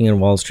was working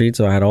in Wall Street,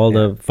 so I had all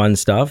the fun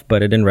stuff,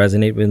 but it didn't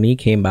resonate with me.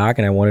 Came back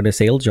and I wanted a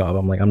sales job.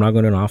 I'm like, I'm not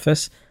going to an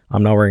office.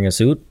 I'm not wearing a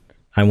suit.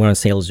 I want a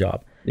sales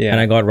job. Yeah. And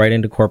I got right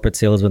into corporate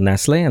sales with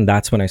Nestle, and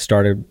that's when I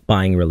started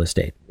buying real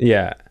estate.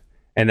 Yeah.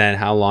 And then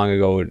how long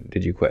ago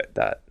did you quit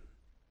that?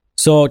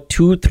 So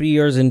 2-3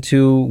 years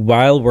into,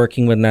 while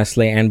working with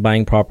Nestle and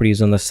buying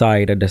properties on the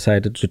side, I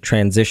decided to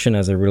transition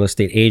as a real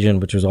estate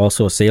agent, which was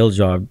also a sales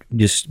job,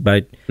 just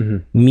by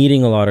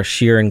meeting a lot of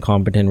sheer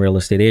incompetent real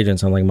estate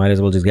agents. I'm like, might as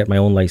well just get my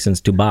own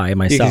license to buy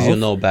myself. Because you'll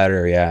know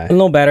better, yeah. I'll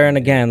know better. And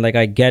again, like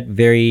I get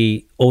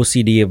very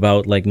OCD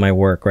about like my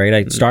work, right?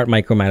 I start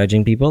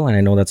micromanaging people, and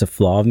I know that's a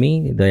flaw of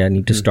me, that I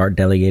need to start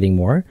delegating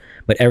more.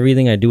 But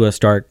everything I do, I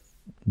start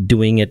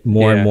doing it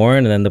more and more,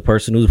 and then the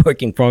person who's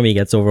working for me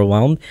gets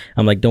overwhelmed.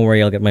 I'm like, don't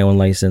worry, I'll get my own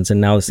license. And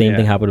now the same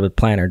thing happened with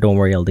planner. Don't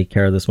worry, I'll take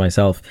care of this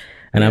myself.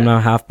 And I'm not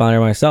a half planner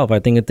myself. I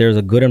think that there's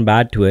a good and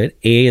bad to it.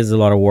 A is a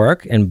lot of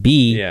work, and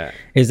B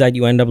is that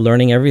you end up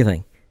learning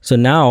everything. So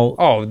now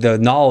the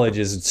knowledge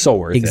is so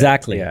worth it.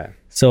 Exactly.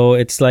 So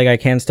it's like I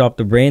can't stop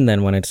the brain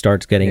then when it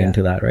starts getting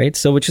into that, right?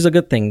 So which is a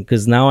good thing,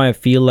 because now I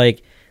feel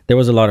like there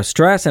was a lot of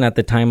stress, and at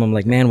the time I'm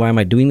like, man, why am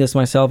I doing this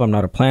myself? I'm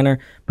not a planner.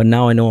 But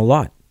now I know a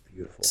lot.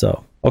 Beautiful.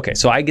 So okay,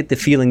 so I get the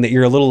feeling that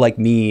you're a little like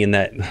me in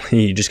that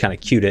you just kind of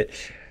cute it,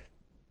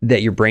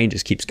 that your brain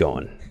just keeps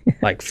going.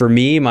 Like for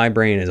me, my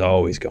brain is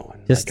always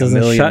going. Just like doesn't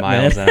a million shut,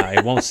 miles man. an hour.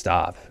 It won't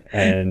stop.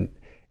 And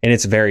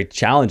it's very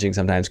challenging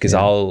sometimes, because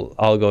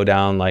I'll go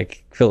down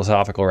like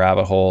philosophical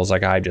rabbit holes.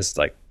 Like I just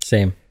like...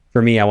 Same.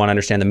 For me, I want to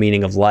understand the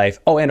meaning of life.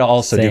 Oh, and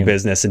also do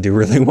business and do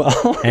really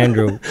well.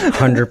 Andrew,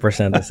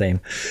 100% the same.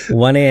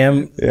 1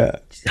 a.m.,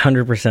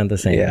 100% the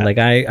same. Yeah. Like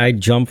I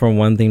jump from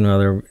one thing to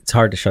another. It's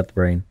hard to shut the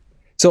brain.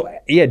 So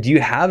do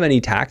you have any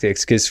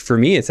tactics? Because for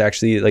me, it's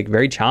actually like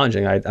very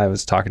challenging. I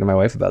was talking to my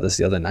wife about this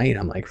the other night.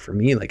 I'm like, for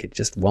me, like it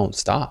just won't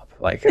stop.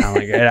 Like, I'm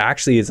like, it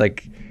actually is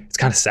like, it's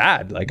kind of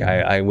sad. Like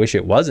I wish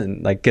it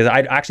wasn't, like, because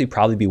I'd actually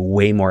probably be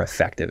way more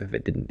effective if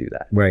it didn't do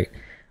that. Right.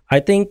 I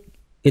think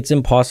it's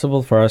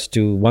impossible for us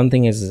to, one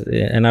thing is,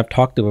 and I've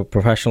talked to a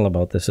professional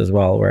about this as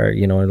well, where,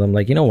 you know, I'm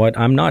like, you know what,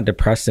 I'm not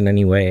depressed in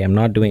any way. I'm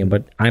not doing it,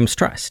 but I'm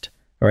stressed.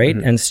 Right.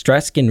 And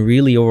stress can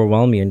really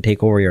overwhelm you and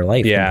take over your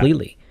life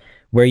completely.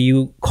 Where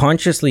you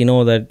consciously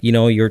know that, you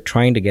know, you're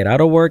trying to get out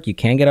of work, you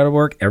can't get out of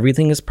work,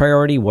 everything is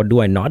priority. What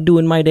do I not do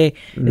in my day?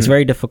 It's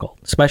very difficult,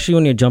 especially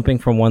when you're jumping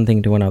from one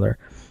thing to another.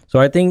 So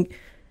I think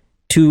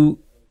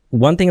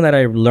one thing that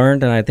I've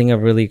learned, and I think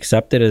I've really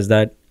accepted, is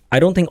that I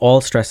don't think all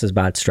stress is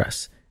bad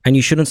stress. And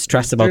you shouldn't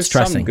stress about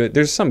stressing.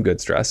 There's some good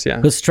stress, yeah.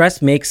 Because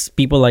stress makes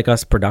people like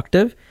us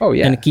productive. Oh,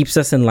 yeah. And it keeps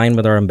us in line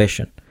with our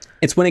ambition.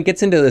 It's when it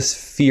gets into this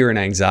fear and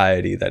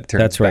anxiety that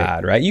turns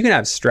bad, right? You can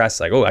have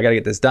stress like, oh, I got to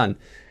get this done.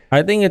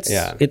 I think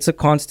it's a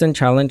constant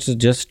challenge to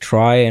just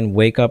try and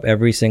wake up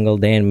every single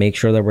day and make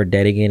sure that we're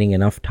dedicating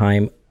enough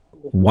time,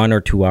 1 or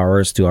 2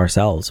 hours, to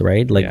ourselves,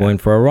 right? Like going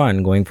for a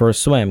run, going for a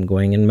swim,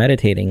 going and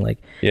meditating. Like,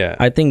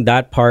 I think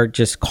that part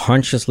just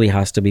consciously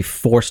has to be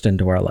forced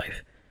into our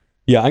life.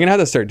 Yeah, I'm gonna have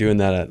to start doing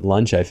that at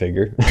lunch, I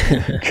figure,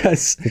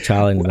 because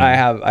I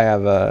have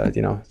a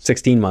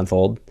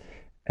 16-month-old,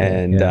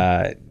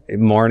 and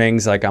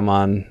mornings, like I'm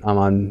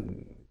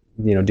on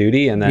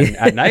duty, and then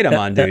at night I'm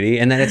on duty,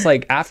 and then it's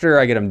like after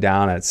I get them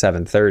down at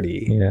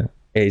 7:30,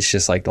 it's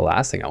just like the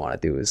last thing I want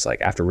to do is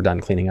like after we're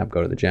done cleaning up,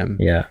 go to the gym.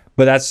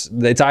 But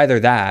it's either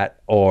that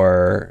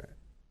or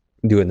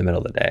do it in the middle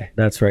of the day.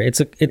 That's right.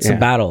 It's a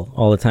battle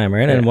all the time,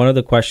 right? And one of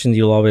the questions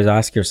you'll always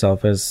ask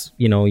yourself is,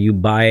 you know, you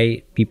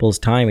buy people's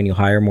time and you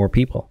hire more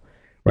people,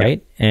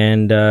 right?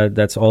 And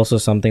that's also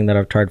something that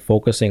I've tried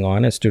focusing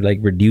on, is to like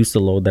reduce the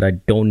load that I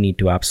don't need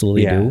to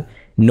absolutely do,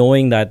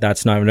 knowing that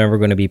that's never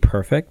going to be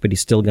perfect, but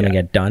he's still going to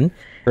get done.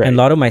 Right. And a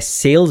lot of my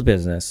sales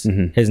business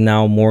is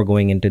now more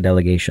going into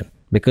delegation,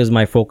 because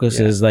my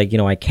focus is like, you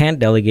know, I can't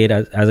delegate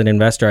as an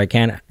investor. I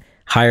can't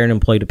hire an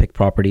employee to pick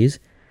properties.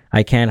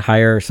 I can't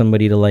hire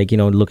somebody to like, you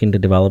know, look into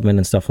development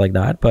and stuff like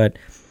that. But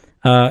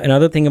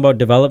another thing about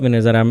development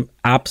is that I'm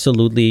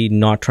absolutely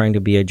not trying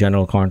to be a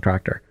general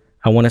contractor.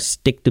 I want to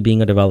stick to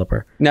being a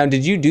developer. Now,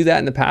 did you do that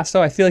in the past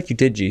though? I feel like you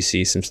did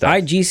GC some stuff.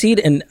 I GC'd,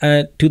 and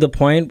to the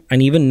point,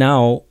 and even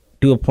now,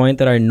 to a point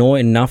that I know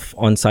enough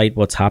on site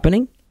what's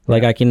happening.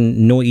 Like I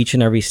can know each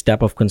and every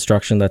step of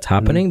construction that's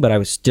happening, but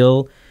I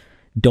still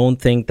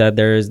don't think that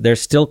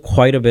there's still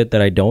quite a bit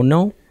that I don't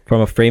know from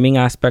a framing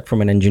aspect,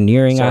 from an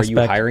engineering aspect.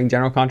 Are you hiring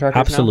general contractors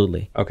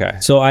Absolutely. now? Okay.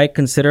 So I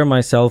consider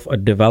myself a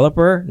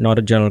developer, not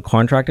a general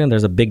contractor, and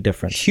there's a big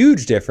difference.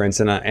 Huge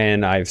difference,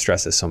 and I've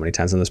stressed this so many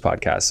times on this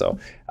podcast. So,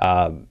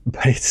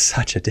 but it's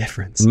such a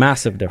difference.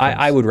 Massive difference.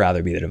 I would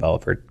rather be the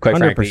developer, quite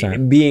 100%. Frankly.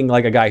 Being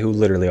like a guy who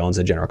literally owns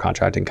a general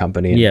contracting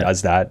company and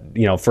does that,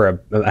 you know, for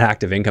an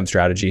active income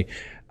strategy.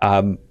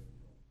 It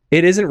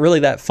isn't really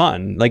that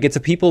fun. Like it's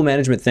a people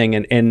management thing,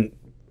 and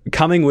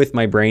coming with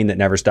my brain that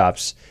never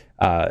stops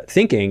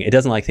thinking, it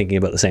doesn't like thinking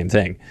about the same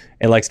thing.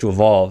 It likes to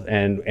evolve,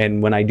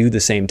 and when I do the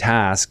same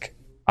task,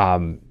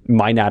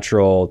 my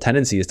natural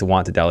tendency is to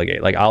want to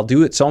delegate. Like I'll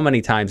do it so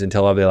many times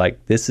until I'll be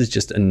like, this is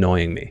just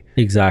annoying me.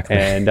 Exactly.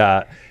 And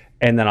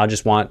then I'll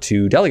just want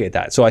to delegate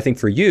that. So I think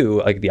for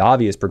you, like the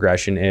obvious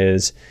progression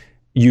is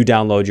you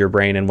download your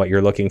brain and what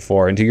you're looking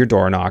for into your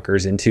door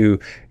knockers, into,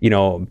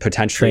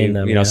 potentially,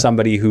 them,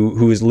 somebody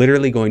who is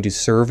literally going to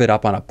serve it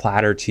up on a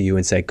platter to you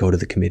and say, go to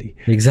the committee.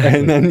 Exactly.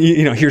 And then,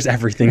 here's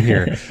everything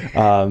here.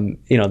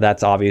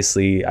 That's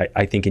obviously,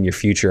 I think in your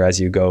future, as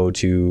you go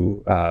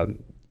to,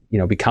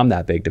 become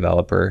that big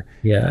developer.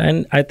 Yeah.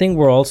 And I think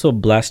we're also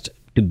blessed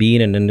to be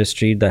in an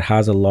industry that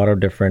has a lot of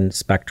different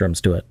spectrums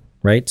to it,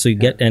 right? So you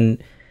get,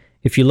 and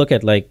if you look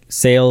at like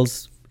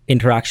sales,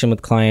 interaction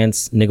with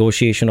clients,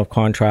 negotiation of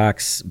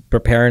contracts,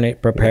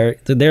 prepare.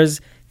 So there's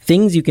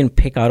things you can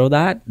pick out of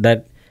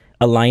that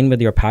align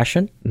with your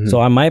passion. Mm-hmm.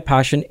 So my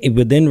passion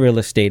within real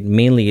estate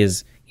mainly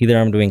is either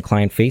I'm doing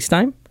client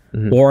FaceTime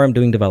or I'm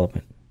doing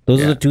development.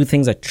 Those are the two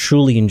things I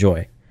truly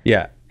enjoy.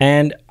 Yeah.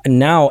 And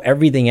now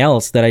everything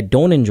else that I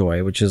don't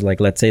enjoy, which is like,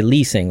 let's say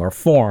leasing or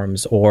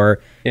forms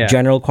or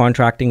general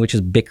contracting, which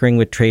is bickering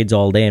with trades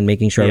all day and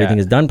making sure everything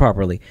is done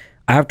properly.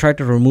 I have tried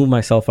to remove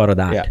myself out of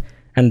that. Yeah.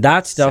 And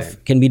that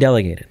stuff can be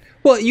delegated.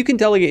 Well, you can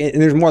delegate,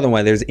 and there's more than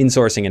one. There's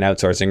insourcing and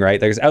outsourcing, right?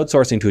 There's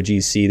outsourcing to a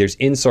GC. There's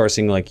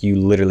insourcing, like you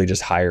literally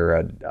just hire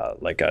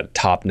a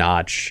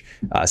top-notch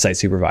site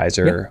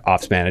supervisor,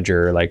 ops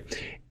manager,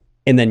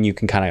 and then you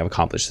can kind of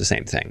accomplish the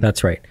same thing.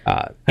 That's right.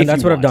 And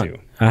that's what I've done.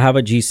 I have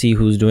a GC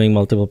who's doing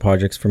multiple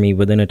projects for me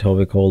within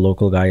Etobicoke.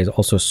 Local guy, is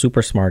also a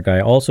super smart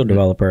guy, also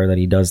developer that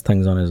he does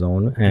things on his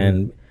own,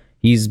 and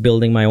he's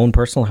building my own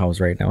personal house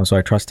right now, so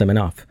I trust him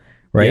enough.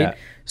 Right. Yeah.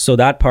 So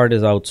that part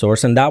is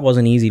outsourced, and that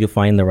wasn't easy to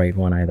find the right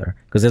one either,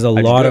 because there's a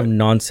lot of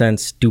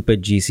nonsense,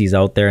 stupid GCs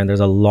out there, and there's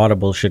a lot of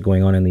bullshit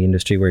going on in the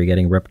industry where you're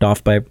getting ripped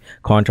off by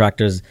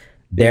contractors.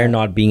 There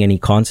not being any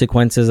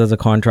consequences as a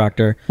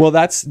contractor. Well,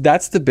 that's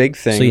the big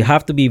thing. So you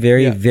have to be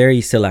very,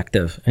 very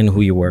selective in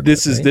who you work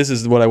with. This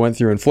is what I went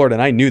through in Florida,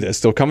 and I knew this.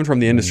 Still coming from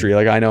the industry,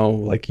 I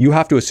know, you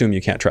have to assume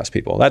you can't trust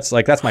people. That's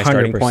my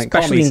starting point.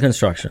 Especially in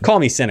construction. Call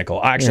me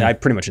cynical. Actually, I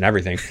pretty much in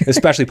everything,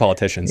 especially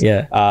politicians.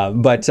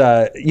 But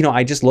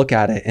I just look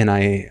at it and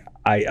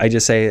I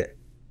just say,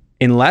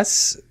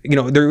 unless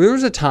there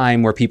was a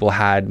time where people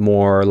had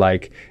more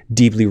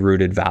deeply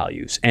rooted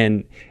values,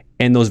 and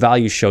those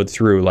values showed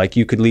through.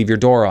 You could leave your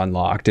door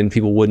unlocked and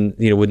people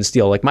wouldn't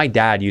steal. My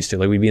dad used to,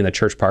 we'd be in the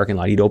church parking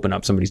lot, he'd open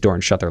up somebody's door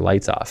and shut their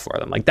lights off for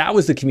them. That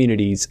was the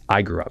communities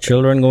I grew up in.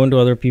 Children go into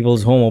other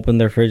people's home, open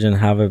their fridge and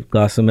have a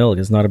glass of milk.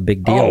 It's not a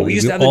big deal. Oh, we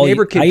used to have the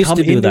neighbor kid come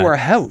into our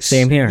house.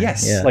 Same here.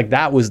 Yes. Yeah.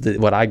 That was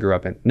what I grew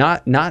up in.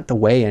 Not the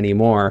way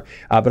anymore.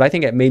 But I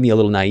think it made me a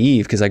little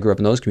naive because I grew up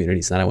in those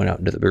communities. And then I went out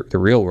into the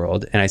real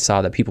world and I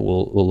saw that people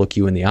will look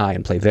you in the eye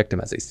and play victim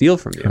as they steal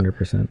from you.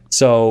 100%.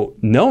 So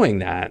knowing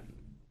that,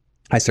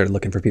 I started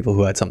looking for people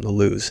who had something to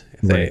lose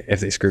if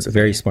they screwed with me.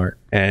 Very smart.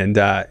 And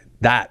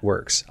that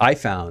works. I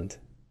found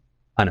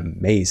an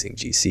amazing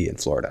GC in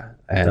Florida.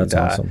 And that's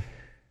awesome.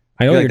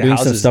 I know you're doing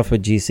some stuff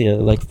with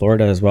GC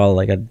Florida as well.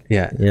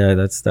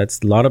 That's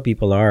a lot of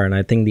people are. And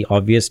I think the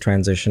obvious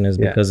transition is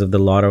because of the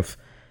lot of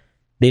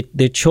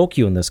they choke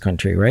you in this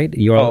country, right?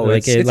 You're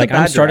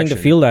I'm starting to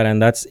feel that,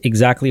 and that's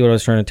exactly what I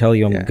was trying to tell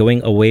you. I'm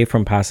going away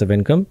from passive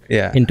income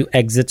into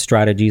exit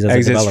strategies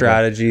as a developer.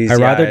 I'd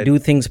rather do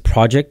things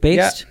project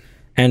based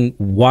and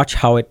watch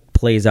how it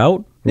plays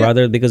out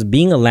rather, because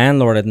being a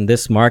landlord in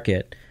this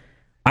market,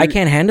 I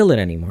can't handle it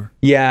anymore.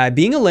 Yeah,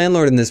 being a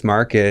landlord in this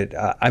market,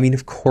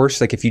 of course,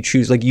 if you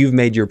choose, you've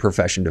made your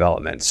profession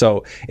development.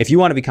 So if you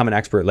want to become an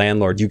expert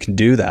landlord, you can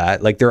do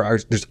that.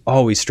 There's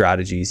always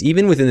strategies,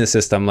 even within the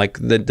system,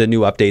 the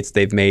new updates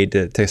they've made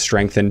to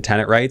strengthen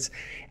tenant rights.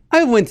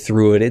 I went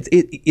through it.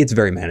 It's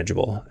very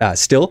manageable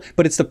still,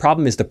 but the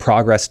problem is the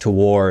progress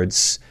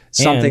towards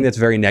something that's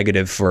very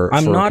negative for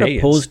I'm not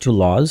Canadians. Opposed to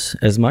laws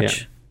as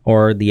much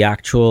or the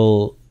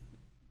actual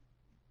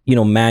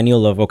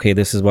manual of, okay,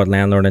 this is what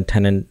Landlord and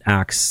Tenant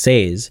Act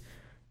says.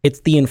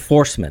 It's the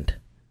enforcement.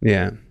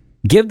 Yeah.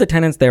 Give the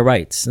tenants their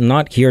rights. I'm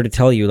not here to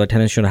tell you that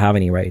tenants shouldn't have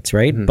any rights,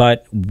 right? Mm-hmm.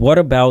 But what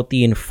about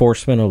the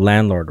enforcement of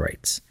landlord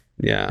rights?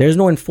 Yeah. There's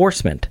no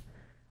enforcement.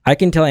 I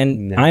can tell,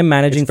 and I'm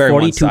managing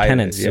 42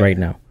 tenants right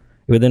now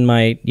within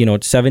my,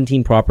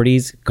 17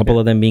 properties, a couple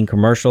of them being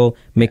commercial,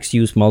 mixed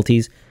use,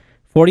 multis.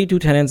 42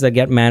 tenants that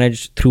get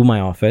managed through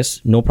my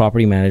office. No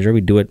property manager.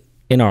 We do it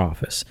in our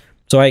office.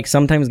 So I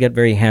sometimes get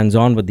very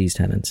hands-on with these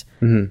tenants.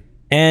 Mm-hmm.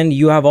 And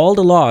you have all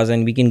the laws,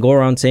 and we can go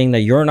around saying that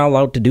you're not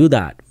allowed to do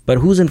that. But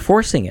who's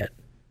enforcing it?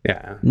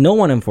 Yeah. No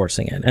one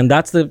enforcing it. And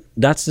that's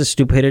the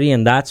stupidity,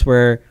 and that's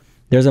where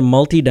there's a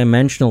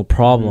multi-dimensional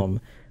problem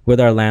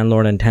with our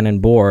landlord and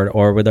tenant board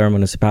or with our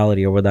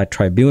municipality or with that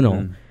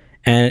tribunal.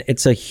 And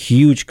it's a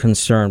huge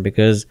concern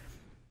because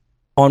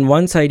on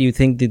one side, you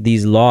think that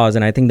these laws,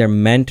 and I think they're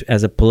meant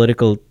as a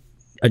political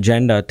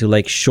agenda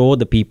to show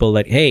the people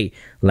that, hey,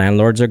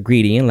 landlords are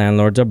greedy and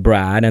landlords are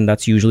bad, and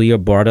that's usually a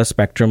broader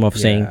spectrum of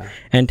saying,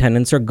 and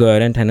tenants are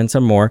good and tenants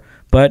are more.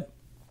 But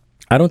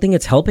I don't think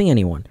it's helping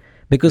anyone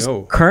because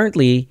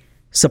currently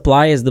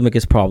supply is the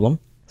biggest problem.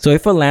 So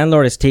if a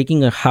landlord is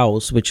taking a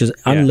house which is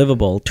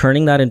unlivable,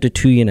 turning that into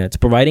 2 units,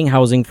 providing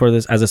housing for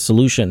this as a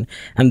solution,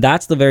 and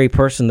that's the very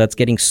person that's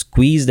getting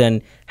squeezed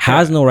and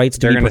has no rights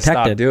to be protected,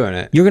 stop doing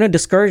it. You're going to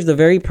discourage the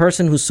very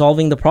person who's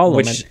solving the problem.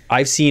 Which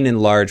I've seen in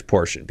large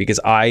portion, because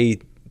I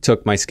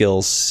took my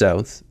skills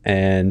south,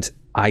 and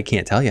I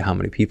can't tell you how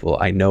many people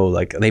I know,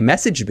 like, they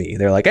messaged me.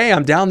 They're like, hey,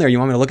 I'm down there. You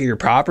want me to look at your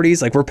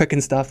properties? Like, we're picking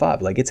stuff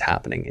up. Like, it's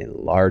happening in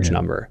large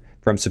number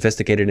from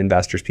sophisticated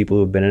investors, people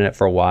who have been in it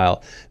for a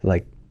while.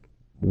 Like,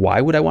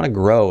 why would I want to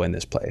grow in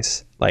this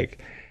place?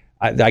 Like,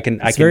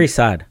 it's very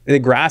sad. The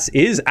grass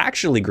is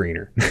actually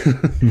greener.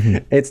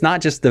 It's not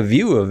just the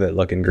view of it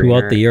looking greener.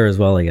 Throughout the year as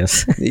well, I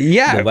guess.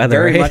 Yeah,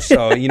 very much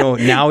so.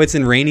 Now it's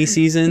in rainy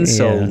season,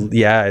 so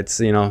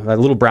it's a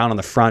little brown on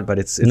the front, but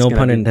it's no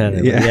pun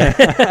intended.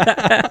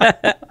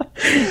 Yeah.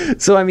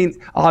 So I mean,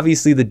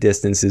 obviously the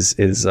distance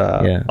is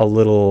a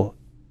little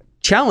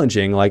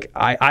challenging. Like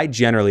I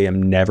generally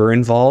am never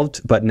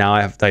involved, but now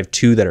I have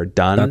 2 that are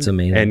done. That's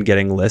amazing. And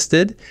getting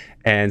listed.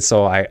 And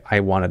so I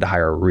wanted to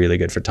hire a really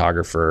good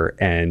photographer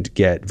and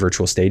get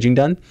virtual staging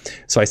done.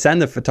 So I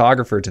send the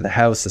photographer to the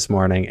house this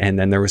morning, and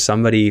then there was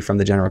somebody from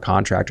the general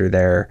contractor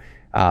there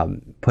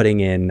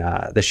putting in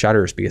the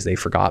shutters because they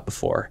forgot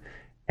before.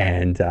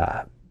 And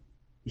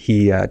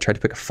he tried to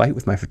pick a fight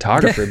with my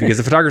photographer because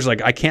the photographer's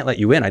like, I can't let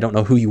you in. I don't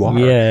know who you are.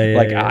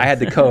 I had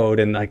the code,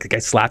 and like the guy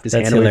slapped his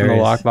hand away from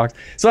the lockbox.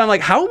 So I'm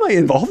like, how am I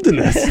involved in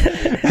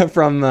this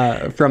from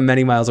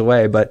many miles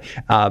away? But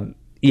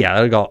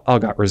it all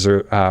got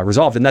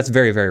resolved, and that's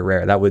very, very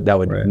rare. That would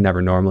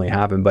never normally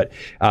happen. But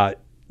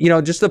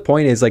just the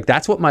point is, like,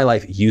 that's what my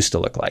life used to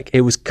look like.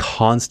 It was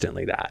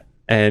constantly that.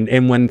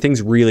 And when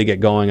things really get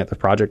going at the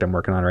project I'm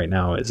working on right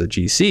now as a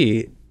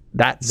GC,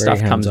 that very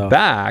stuff comes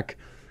back.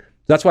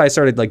 That's why I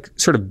started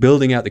sort of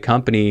building out the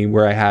company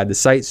where I had the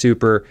site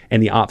super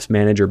and the ops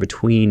manager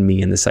between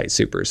me and the site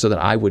super, so that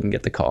I wouldn't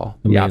get the call.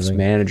 Amazing. The ops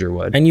manager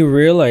would. And you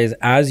realize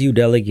as you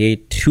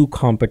delegate to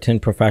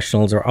competent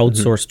professionals or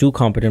outsource to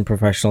competent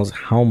professionals,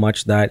 how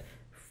much that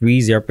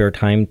frees up your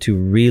time to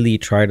really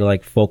try to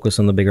focus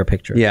on the bigger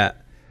picture. Yeah.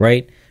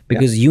 Right?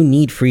 Because you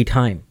need free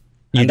time.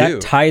 And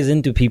that ties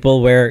into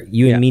people where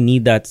you and me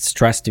need that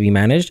stress to be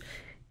managed.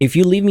 If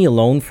you leave me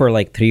alone for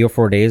 3 or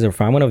 4 days, or if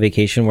I'm on a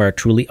vacation where I'm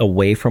truly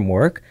away from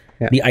work,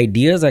 the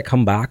ideas I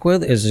come back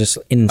with is just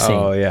insane.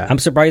 Oh, yeah. I'm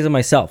surprised at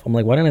myself. I'm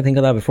like, why didn't I think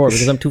of that before?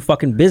 Because I'm too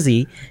fucking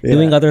busy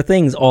doing other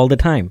things all the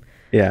time.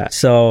 Yeah.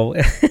 So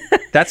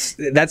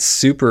that's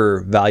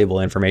super valuable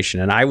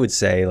information. And I would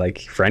say,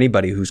 for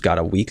anybody who's got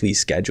a weekly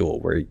schedule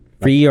where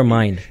free your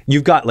mind,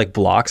 you've got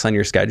blocks on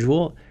your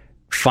schedule,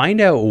 find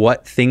out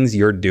what things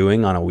you're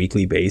doing on a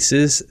weekly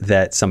basis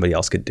that somebody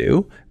else could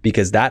do,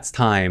 because that's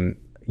time.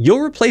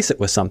 You'll replace it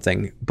with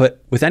something,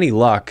 but with any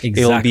luck,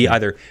 it'll be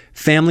either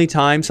family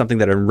time, something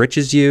that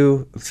enriches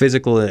you,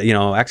 physical,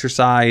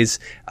 exercise,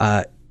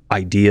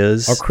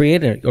 ideas, or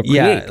creative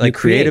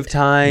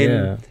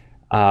time,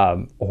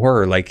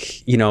 or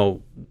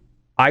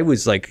I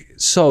was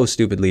so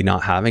stupidly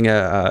not having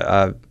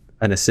an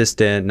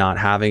assistant, not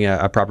having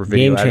a proper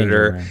video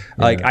editor.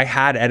 I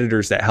had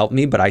editors that helped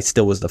me, but I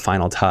still was the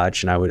final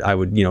touch, and I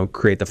would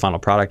create the final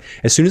product.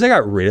 As soon as I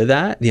got rid of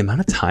that, the amount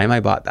of time I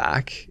bought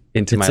back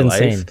into my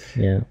life.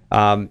 Yeah.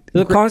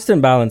 There's a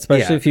constant balance,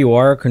 especially if you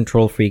are a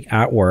control freak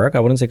at work.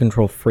 I wouldn't say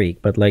control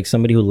freak, but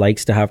somebody who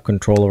likes to have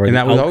control over the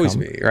outcome. And that was always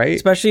me, right?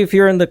 Especially if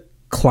you're in the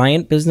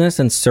client business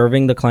and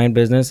serving the client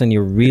business, and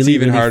you're really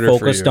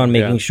focused on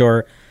making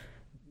sure,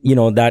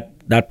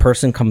 that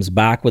person comes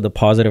back with a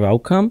positive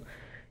outcome.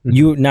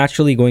 You're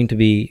naturally going to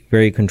be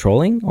very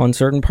controlling on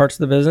certain parts of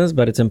the business,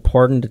 but it's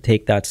important to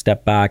take that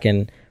step back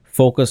and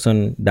focus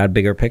on that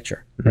bigger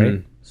picture,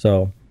 right?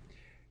 So...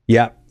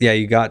 Yeah,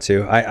 you got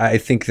to. I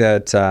think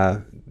that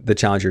the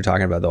challenge you're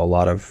talking about, though, a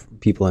lot of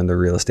people in the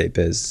real estate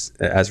biz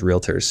as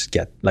realtors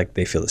get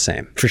they feel the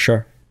same. For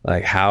sure.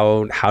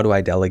 How do I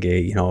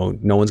delegate? No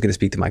one's going to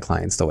speak to my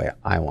clients the way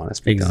I want to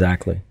speak.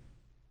 Exactly. To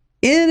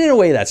them. In a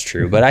way, that's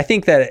true. But I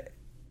think that,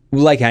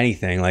 like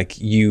anything,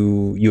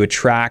 you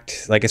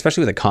attract,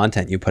 especially with the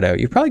content you put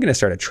out, you're probably going to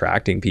start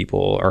attracting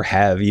people, or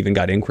have even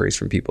got inquiries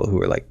from people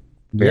who are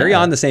very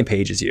on the same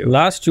page as you.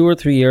 Last 2 or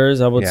 3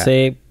 years, I would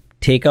say,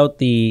 take out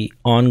the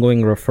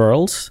ongoing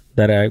referrals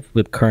that I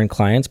with current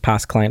clients,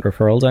 past client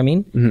referrals, I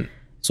mean. Mm-hmm.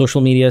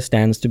 Social media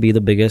stands to be the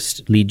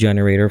biggest lead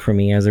generator for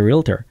me as a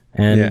realtor.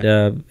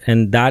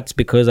 And that's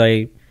because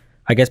I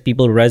guess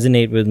people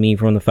resonate with me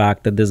from the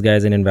fact that this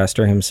guy's an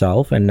investor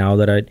himself. And now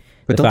that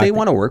But don't they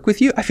want to work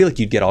with you? I feel like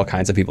you'd get all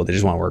kinds of people that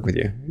just want to work with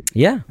you.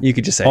 Yeah. You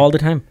could just say. All the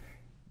time.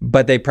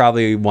 But they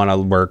probably want to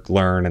work,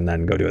 learn, and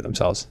then go do it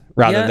themselves,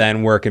 rather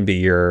than work and be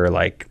your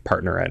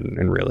partner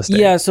in real estate.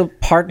 Yeah. So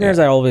partners,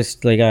 I always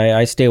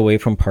I stay away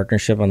from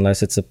partnership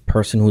unless it's a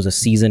person who's a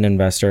seasoned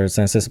investor,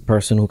 since it's a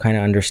person who kind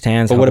of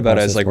understands. But what about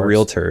as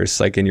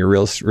realtors, in your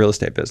real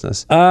estate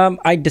business?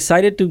 I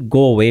decided to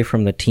go away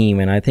from the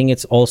team, and I think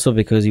it's also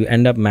because you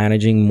end up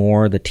managing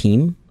more the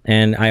team.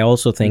 And I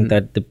also think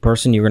that the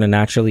person you're going to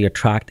naturally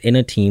attract in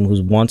a team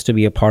who wants to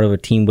be a part of a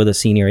team with a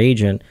senior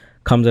agent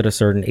comes at a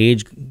certain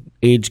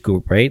age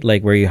group, right?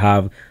 Where you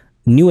have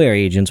newer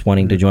agents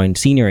wanting to join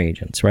senior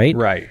agents, right?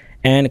 Right.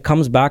 And it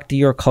comes back to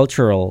your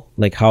cultural,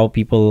 like how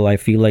people, I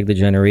feel like the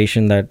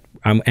generation that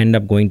I'm end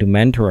up going to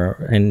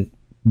mentor and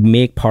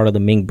make part of the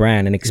Mink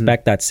brand and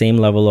expect that same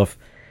level of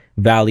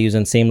values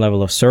and same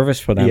level of service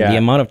for them. The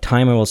amount of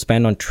time I will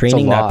spend on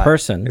training that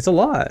person. It's a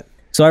lot.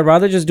 So I'd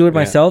rather just do it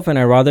myself, and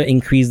I'd rather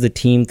increase the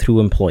team through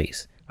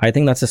employees. I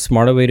think that's a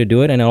smarter way to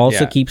do it. And it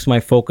also keeps my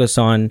focus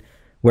on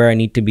where I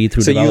need to be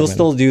through development. So you'll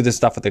still do the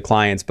stuff with the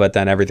clients, but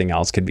then everything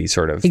else could be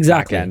sort of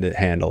back-end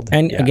handled.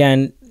 And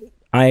again,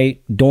 I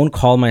don't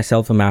call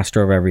myself a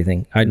master of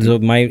everything. So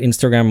my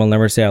Instagram will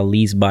never say I'll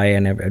lease, buy,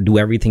 and do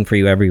everything for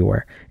you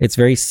everywhere. It's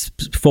very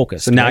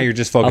focused. So now you're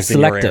just focused in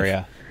your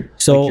area.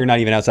 So like you're not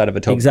even outside of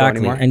Etobicoke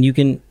anymore?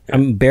 And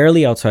I'm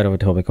barely outside of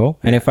Etobicoke.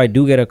 And if I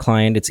do get a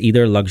client, it's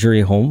either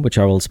luxury home, which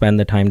I will spend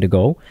the time to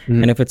go.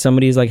 And if it's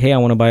somebody's like, hey, I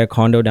want to buy a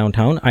condo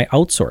downtown, I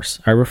outsource.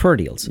 I refer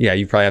deals. Yeah,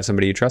 you probably have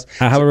somebody you trust.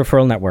 I have a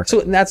referral network.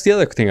 So that's the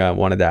other thing I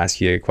wanted to ask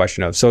you a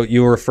question of. So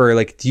you refer,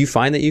 like, do you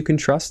find that you can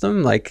trust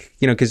them? Like,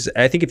 because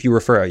I think if you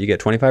refer out, you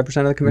get 25%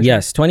 of the commission?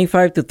 Yes,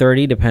 25 to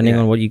 30, depending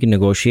on what you can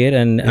negotiate.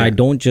 And I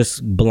don't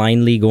just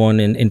blindly go on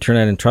the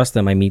internet and trust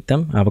them. I meet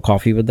them, I have a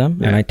coffee with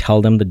them, and I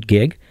tell them the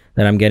gig,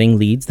 that I'm getting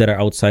leads that are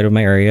outside of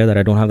my area that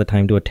I don't have the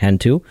time to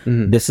attend to.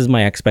 This is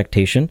my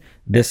expectation.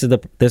 This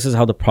is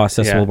how the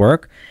process will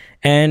work.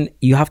 And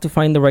you have to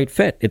find the right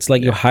fit. It's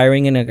like you're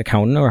hiring an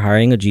accountant or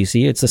hiring a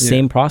GC. It's the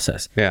same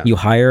process. You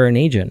hire an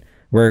agent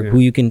who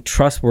you can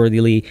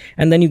trustworthily,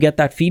 and then you get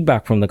that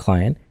feedback from the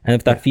client. And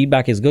if that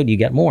feedback is good, you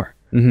get more.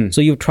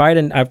 So I've tried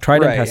and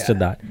tested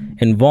that.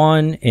 In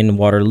Vaughan, in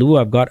Waterloo,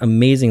 I've got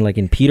amazing, like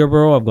in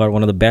Peterborough, I've got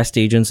one of the best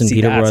agents in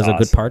Peterborough as a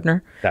good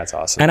partner. That's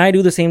awesome. And I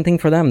do the same thing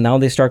for them. Now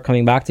they start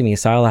coming back to me,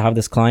 Sahil, I have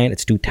this client,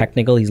 it's too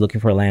technical, he's looking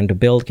for a land to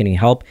build, can you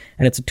help?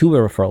 And it's a two-way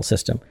referral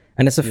system.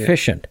 And it's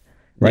efficient.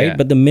 Right?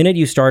 But the minute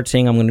you start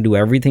saying, I'm going to do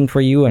everything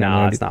for you. And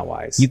no, it's not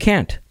wise. You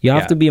can't. You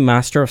have to be a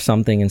master of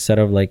something instead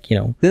of like,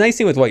 The nice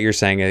thing with what you're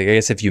saying, I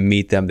guess if you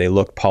meet them, they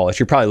look polished.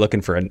 You're probably looking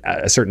for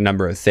a certain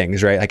number of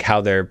things, right? Like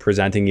how they're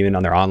presenting even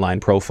on their online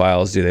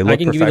profiles. Do they look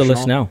professional? I can give you the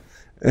list now.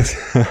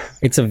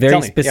 It's a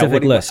very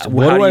specific list.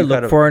 What do I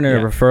look for in a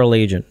referral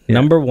agent?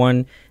 Number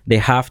one, they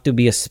have to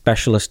be a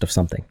specialist of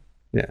something.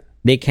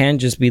 They can't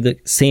just be the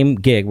same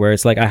gig where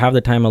it's like, I have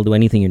the time, I'll do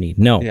anything you need.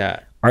 No.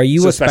 Are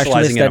you a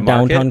specialist at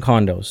downtown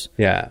condos?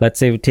 Let's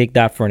say we take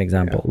that for an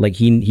example. Like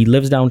he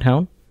lives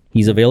downtown.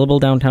 He's available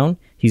downtown.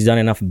 He's done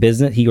enough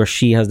business. He or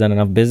she has done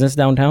enough business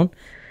downtown.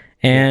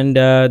 And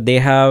they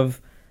have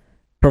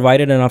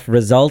provided enough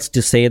results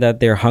to say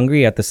that they're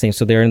hungry at the same.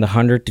 So they're in the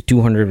 100 to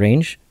 200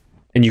 range.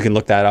 And you can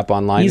look that up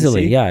online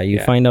easily. You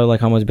find out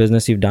like how much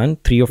business you've done,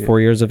 3 or 4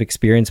 years of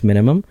experience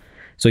minimum.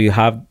 So you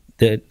have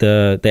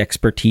the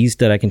expertise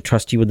that I can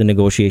trust you with the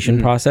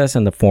negotiation process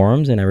and the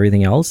forms and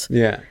everything else.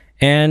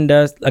 And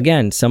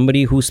again,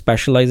 somebody who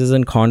specializes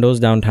in condos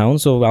downtown.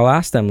 So I'll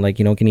ask them, like,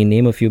 can you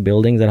name a few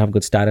buildings that have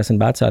good status and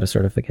bad status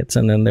certificates?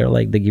 And then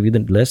they give you the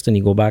list and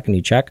you go back and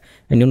you check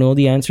and you know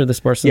the answer this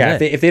person.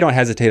 If they don't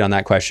hesitate on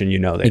that question,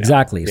 they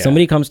exactly. know. If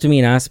somebody comes to me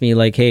and asks me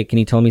like, hey, can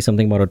you tell me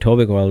something about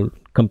Etobicoke? I'll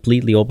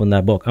completely open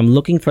that book. I'm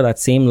looking for that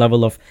same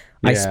level of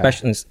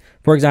specialist.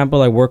 For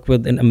example, I work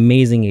with an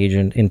amazing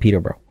agent in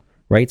Peterborough.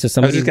 Right,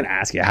 so I was just going to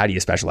ask you, how do you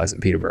specialize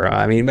in Peterborough?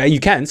 I mean, you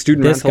can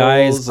student rentals. This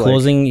guy is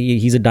closing.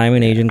 He's a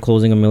diamond agent,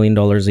 closing $1 million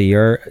a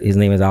year. His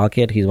name is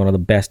Alkit. He's one of the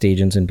best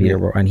agents in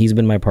Peterborough, and he's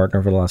been my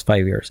partner for the last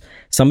 5 years.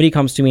 Somebody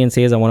comes to me and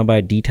says, "I want to buy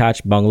a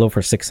detached bungalow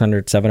for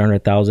 600,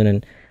 700,000,"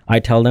 and I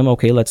tell them,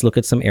 okay, let's look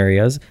at some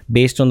areas.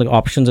 Based on the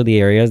options of the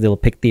areas, they'll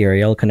pick the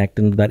area. I'll connect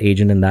them to that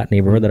agent in that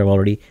neighborhood that I've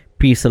already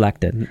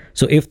pre-selected.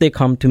 So if they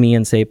come to me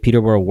and say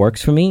Peterborough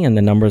works for me and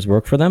the numbers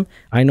work for them,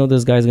 I know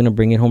this guy's going to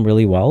bring it home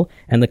really well,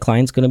 and the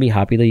client's going to be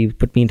happy that you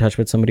put me in touch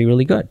with somebody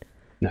really good.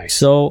 Nice.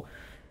 So,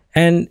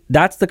 and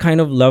that's the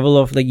kind of level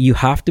of like, you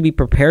have to be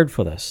prepared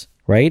for this,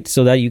 right?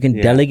 So that you can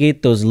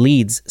delegate those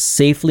leads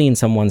safely in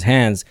someone's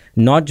hands,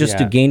 not just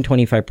to gain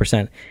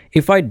 25%.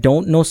 If I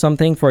don't know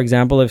something, for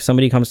example, if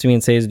somebody comes to me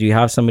and says, do you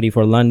have somebody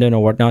for London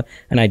or whatnot?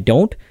 And I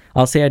don't,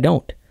 I'll say I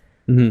don't.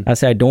 I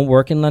say, I don't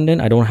work in London.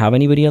 I don't have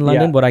anybody in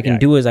London. What I can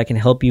do is I can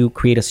help you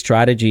create a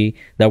strategy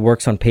that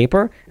works on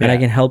paper, and I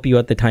can help you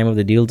at the time of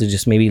the deal to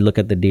just maybe look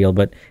at the deal.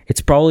 But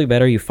it's probably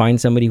better you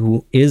find somebody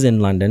who is in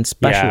London,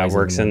 specializes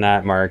works in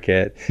that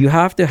market. You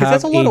have to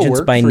have agents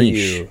by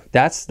niche.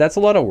 That's a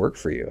lot of work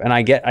for you. And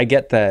I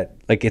get that,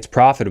 like, it's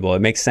profitable. It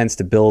makes sense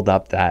to build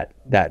up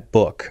that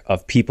book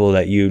of people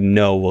that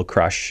will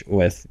crush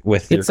with your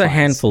clients. It's a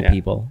handful of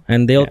people,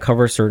 and they'll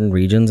cover certain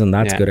regions, and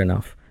that's good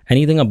enough.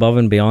 Anything above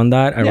and beyond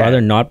that, I'd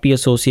rather not be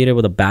associated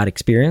with a bad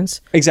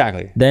experience.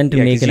 Exactly. Than to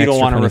make an extra 25%. You don't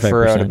want to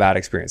refer out a bad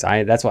experience.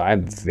 That's why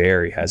I'm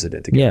very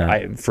hesitant to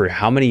get. For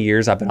how many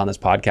years I've been on this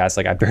podcast,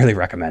 like I barely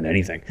recommend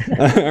anything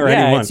or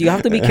anyone. You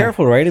have to be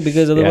careful, right?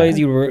 Because otherwise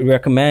you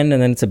recommend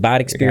and then it's a bad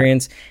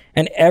experience.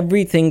 And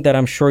everything that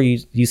I'm sure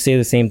you say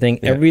the same thing.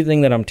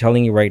 Everything that I'm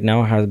telling you right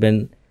now has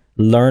been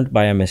learned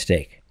by a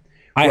mistake.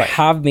 I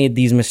have made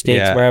these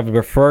mistakes where I've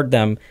referred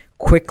them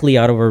quickly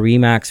out of a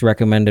Remax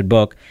recommended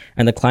book,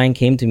 and the client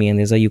came to me and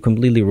they said, you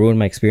completely ruined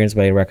my experience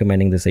by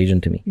recommending this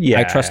agent to me.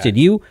 I trusted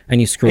you and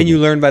you screwed me. And you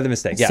learned by the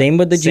mistake. Same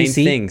with the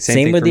GC,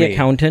 same with the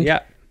accountant.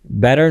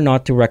 Better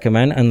not to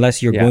recommend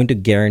unless you're going to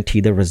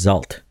guarantee the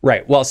result.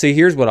 Right. Well, see,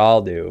 here's what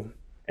I'll do.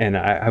 And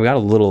I got a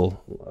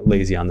little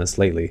lazy on this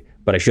lately,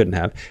 but I shouldn't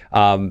have.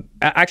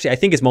 Actually, I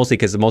think it's mostly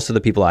because most of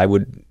the people I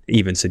would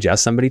even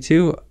suggest somebody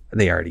to,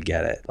 they already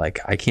get it. Like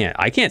I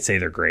can't say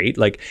they're great.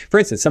 Like for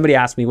instance, somebody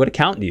asked me, what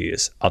accountant do you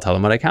use? I'll tell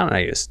them what accountant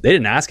I use. They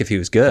didn't ask if he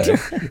was good.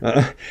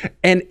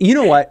 And you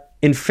know what?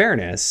 In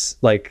fairness,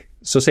 like,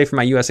 so say for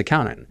my U.S.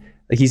 accountant,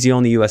 like he's the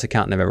only U.S.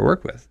 accountant I've ever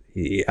worked with.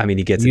 He gets it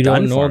done for me. You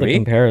don't know the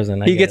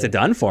comparison. He gets it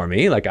done for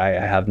me. Like I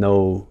have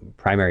no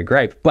primary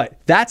gripe. But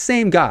that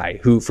same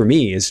guy who for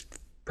me is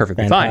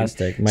perfectly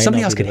fantastic. Fine.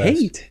 Somebody else could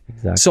hate.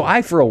 Exactly.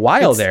 So for a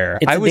while there,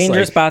 I was a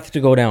dangerous path to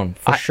go down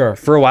for sure.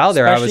 For a while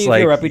there, especially I was if like,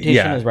 your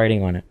reputation is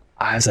writing on it.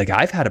 I was like,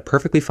 I've had a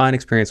perfectly fine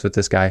experience with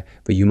this guy,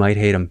 but you might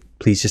hate him.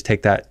 Please just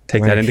take that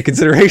into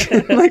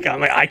consideration. I'm like,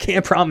 I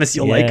can't promise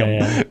you'll like him.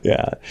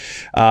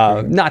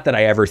 Not that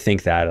I ever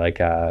think that. Like,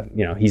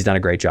 he's done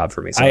a great job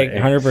for me. So I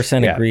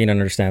 100% agree and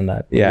understand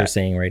that what you're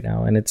saying right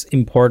now, and it's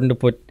important to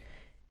put.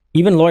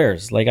 Even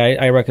lawyers, like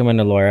I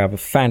recommend a lawyer. I have a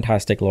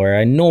fantastic lawyer.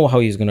 I know how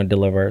he's going to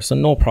deliver, so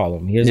no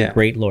problem. He is a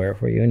great lawyer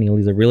for you, and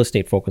he's a real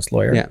estate focused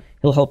lawyer. Yeah.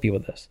 He'll help you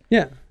with this.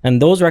 Yeah.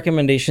 And those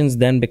recommendations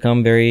then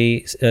become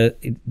very,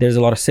 there's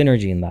a lot of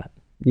synergy in that.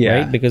 Yeah.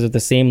 Right? Because if the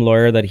same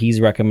lawyer that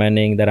he's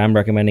recommending, that I'm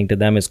recommending to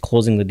them is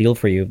closing the deal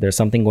for you, if there's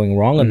something going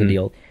wrong on the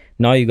deal,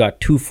 now you got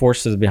two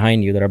forces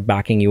behind you that are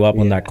backing you up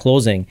on that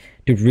closing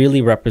to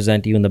really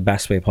represent you in the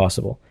best way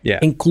possible,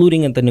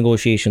 including at the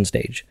negotiation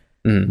stage.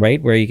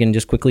 Right, where you can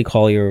just quickly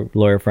call your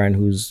lawyer friend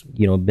who's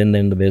been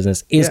in the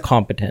business, is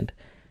competent.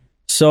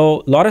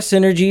 So a lot of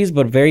synergies,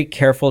 but very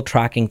careful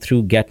tracking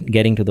through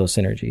getting to those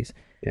synergies.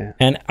 Yeah,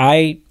 and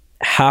I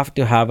have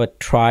to have a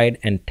tried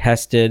and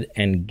tested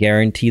and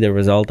guarantee the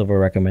result of a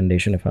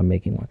recommendation if I'm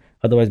making one.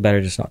 Otherwise,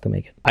 better just not to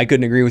make it. I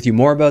couldn't agree with you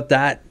more about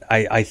that.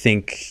 I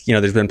think,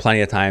 there's been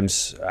plenty of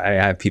times I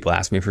have people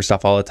ask me for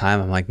stuff all the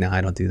time. I'm like, no, I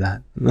don't do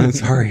that. I'm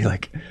sorry.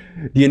 Like,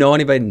 do you know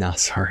anybody? No,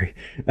 sorry.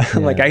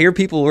 Like, I hear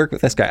people work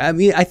with this guy. I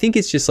mean, I think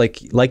it's just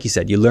like you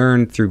said, you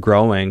learn through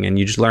growing and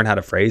you just learn how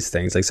to phrase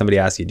things. Like somebody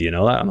asks you, do you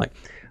know that? I'm like,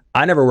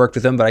 I never worked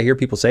with him, but I hear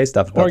people say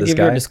stuff about this guy. Or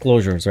give your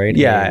disclosures, right?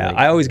 Yeah,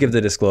 I always give the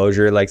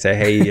disclosure, like say,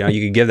 hey,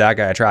 you could give that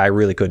guy a try. I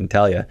really couldn't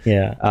tell you.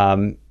 Yeah.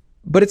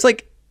 But it's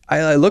like,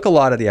 I look a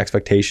lot at the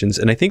expectations,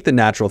 and I think the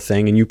natural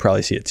thing, and you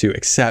probably see it too,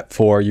 except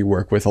for you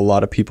work with a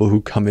lot of people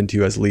who come into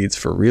you as leads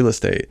for real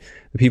estate.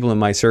 The people in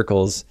my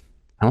circles,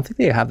 I don't think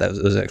they have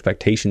those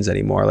expectations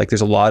anymore. Like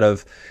there's a lot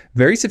of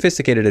very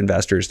sophisticated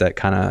investors that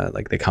kind of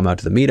like they come out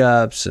to the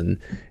meetups, and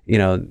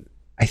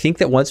I think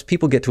that once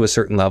people get to a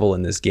certain level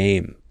in this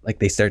game, like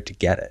they start to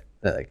get it.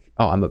 They're like,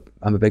 oh, I'm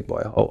a big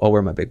boy. I'll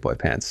wear my big boy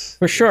pants.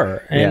 For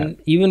sure.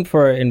 And even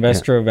for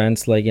investor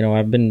events, like I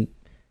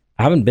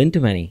haven't been to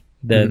many.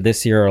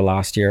 This year or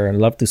last year. I'd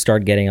love to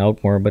start getting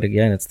out more, but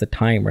again, it's the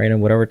time, right?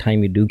 And whatever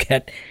time you do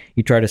get,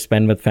 you try to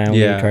spend with family,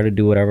 you try to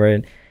do whatever.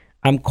 And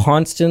I'm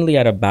constantly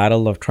at a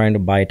battle of trying to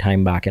buy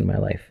time back in my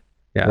life,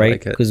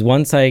 right? Because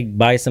once I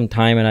buy some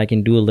time and I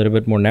can do a little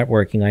bit more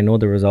networking, I know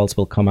the results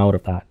will come out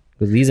of that.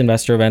 Because these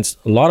investor events,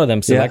 a lot of them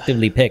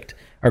selectively picked,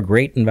 are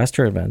great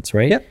investor events,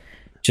 right? Yep.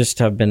 Just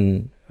have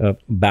been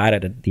bad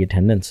at the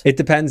attendance. It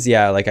depends,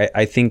 Like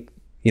I think,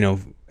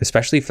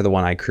 especially for the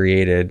one I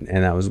created,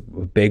 and that was a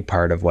big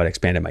part of what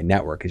expanded my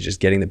network, is just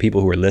getting the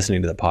people who are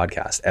listening to the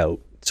podcast out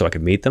so I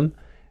could meet them.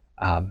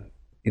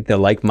 The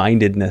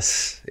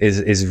like-mindedness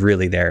is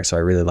really there, so I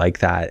really like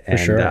that. And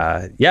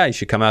you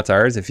should come out to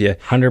ours if you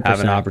 100%.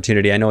 Have an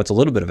opportunity. I know it's a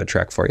little bit of a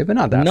trek for you, but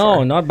not that far.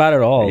 No, not bad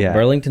at all. Yeah.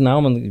 Burlington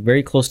now, I'm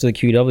very close to the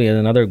QEW, and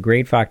another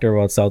great factor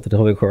about South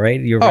Etobicoke, right?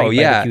 You're right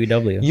by the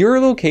QEW. Your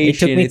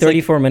location. It took me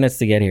 34 minutes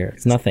to get here.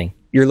 It's nothing.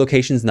 Your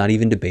location's not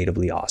even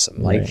debatably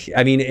awesome. Like,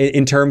 I mean,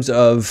 in terms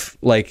of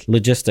like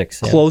logistics,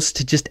 close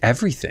to just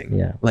everything.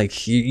 Yeah.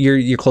 Like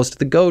you're close to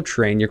the GO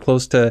train. You're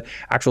close to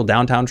actual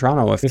downtown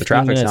Toronto if the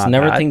traffic's not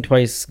Never bad. think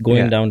twice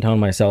going downtown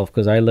myself,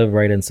 because I live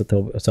right in South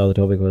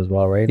Etobicoke as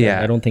well, right?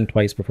 Yeah. I don't think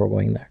twice before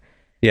going there.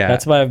 Yeah.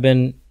 That's why I've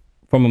been,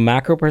 from a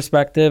macro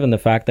perspective, and the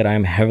fact that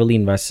I'm heavily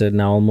invested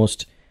now,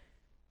 almost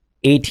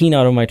 18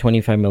 out of my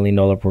 $25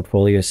 million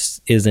portfolio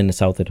is in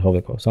South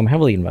Etobicoke. So I'm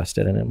heavily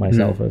invested in it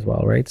myself as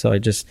well, right? So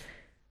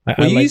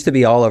you used to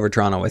be all over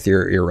Toronto with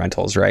your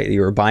rentals, right?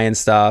 You were buying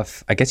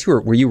stuff. I guess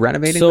were you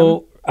renovating them?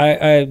 So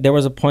there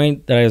was a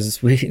point that I was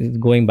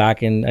going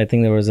back, and I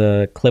think there was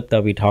a clip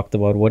that we talked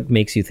about what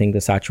makes you think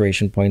the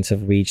saturation points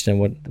have reached,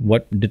 and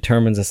what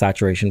determines a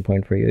saturation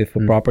point for you. If a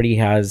property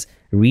has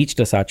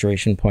reached a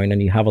saturation point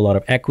and you have a lot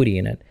of equity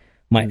in it,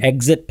 my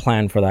exit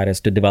plan for that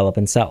is to develop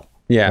and sell.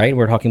 Yeah. Right?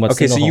 We're talking about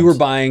single homes. You were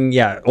buying,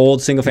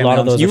 old single family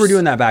homes. You were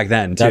doing that back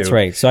then too. That's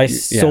right. So I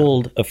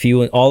sold a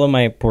few, all of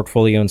my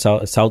portfolio in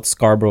South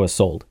Scarborough was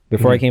sold.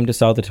 Before I came to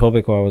South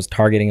Etobicoke, I was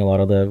targeting a lot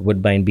of the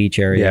Woodbine Beach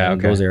area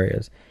and those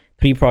areas.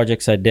 3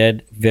 projects I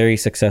did, very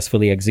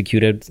successfully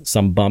executed.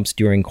 Some bumps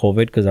during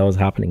COVID because that was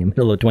happening in the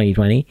middle of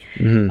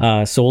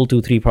 2020. Sold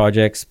 3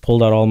 projects,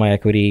 pulled out all my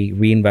equity,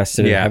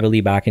 reinvested it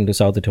heavily back into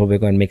South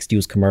Etobicoke and mixed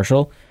use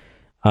commercial.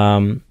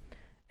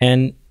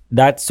 And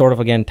that sort of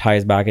again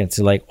ties back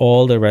into like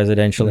all the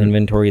residential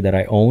inventory that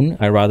I own.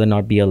 I'd rather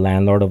not be a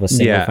landlord of a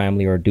single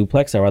family or a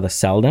duplex. I'd rather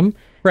sell them,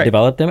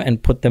 develop them,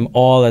 and put them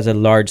all as a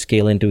large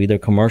scale into either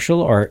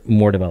commercial or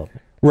more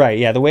development. Right.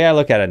 Yeah. The way I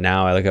look at it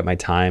now, I look at my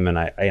time, and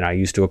I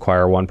used to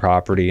acquire one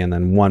property and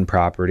then one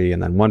property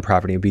and then one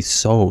property. It'd be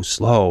so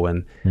slow.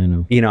 And,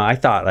 I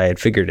thought I had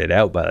figured it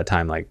out by the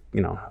time, I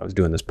was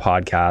doing this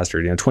podcast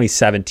or,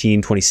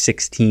 2017,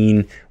 2016,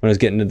 when I was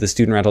getting into the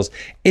student rentals.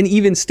 And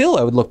even still,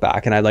 I would look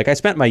back and I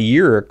spent my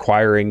year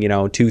acquiring,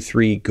 2,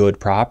 3 good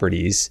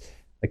properties.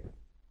 Like,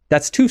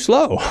 that's too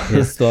slow.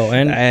 It's slow.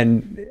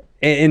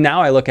 And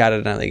now I look at it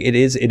and I'm like, it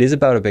is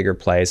about a bigger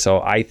play. So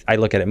I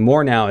look at it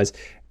more now as,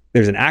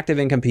 there's an active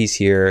income piece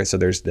here. So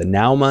there's the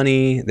now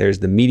money, there's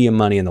the medium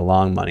money, and the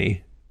long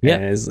money. Yeah.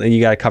 And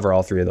you got to cover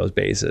all 3 of those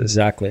bases.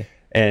 Exactly.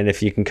 And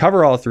if you can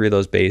cover all 3 of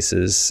those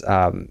bases,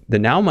 the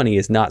now money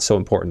is not so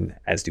important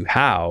as to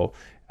how.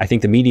 I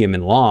think the medium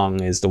and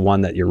long is the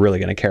one that you're really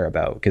going to care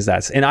about, because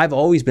and I've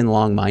always been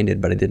long minded,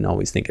 but I didn't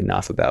always think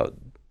enough about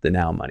the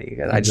now money.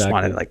 I just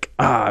wanted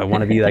I want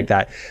to be like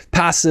that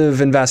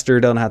passive investor,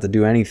 don't have to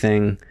do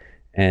anything.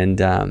 And,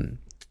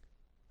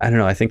 I don't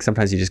know. I think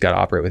sometimes you just got to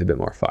operate with a bit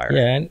more fire.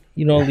 Yeah.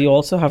 And, we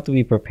also have to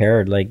be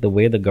prepared, like the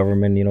way the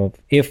government,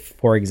 if,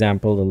 for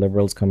example, the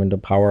Liberals come into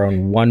power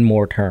on one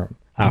more term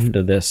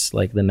after this,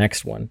 like the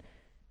next one,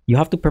 you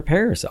have to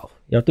prepare yourself.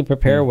 You have to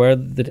prepare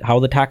how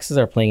the taxes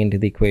are playing into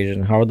the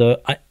equation, how the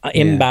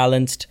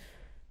imbalanced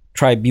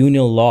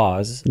tribunal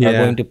laws are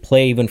going to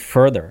play even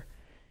further.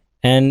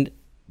 And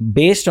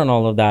based on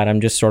all of that, I'm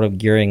just sort of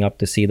gearing up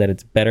to see that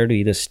it's better to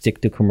either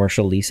stick to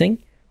commercial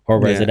leasing or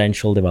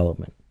residential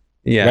development.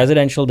 Yeah.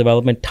 Residential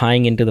development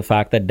tying into the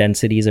fact that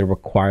density is a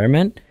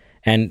requirement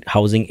and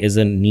housing is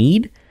a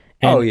need.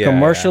 And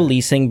commercial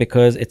leasing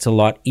because it's a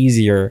lot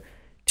easier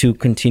to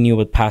continue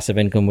with passive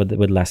income with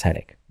less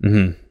headache.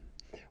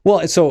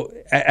 Well, so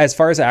as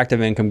far as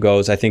active income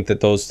goes, I think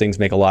that those things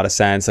make a lot of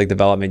sense. Like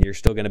development, you're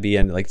still going to be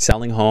in like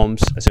selling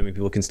homes, assuming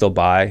people can still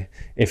buy.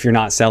 If you're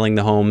not selling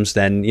the homes,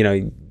 then,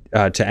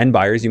 to end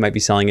buyers, you might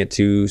be selling it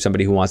to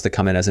somebody who wants to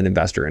come in as an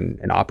investor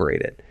and operate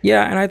it.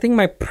 Yeah, and I think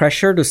my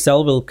pressure to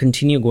sell will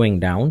continue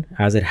going down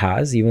as it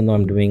has, even though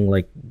I'm doing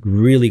like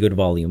really good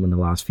volume in the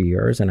last few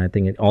years. And I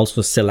think it also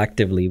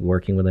selectively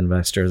working with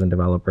investors and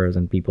developers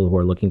and people who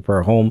are looking for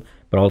a home,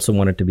 but also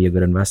want it to be a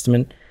good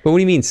investment. But what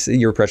do you mean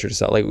your pressure to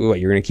sell? Like what,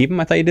 you're going to keep them?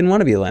 I thought you didn't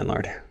want to be a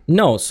landlord.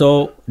 No,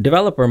 so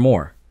developer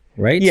more,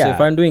 right? Yeah. So if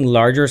I'm doing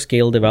larger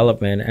scale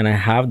development and I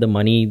have the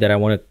money that I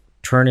want to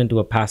turn into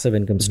a passive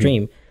income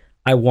stream,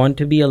 I want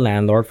to be a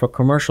landlord for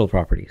commercial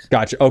properties.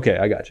 Gotcha. Okay,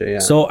 I gotcha. Yeah.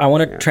 So I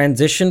want to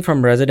transition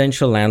from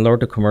residential landlord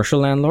to commercial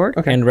landlord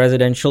and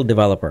residential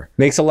developer.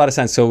 Makes a lot of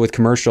sense. So with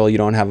commercial, you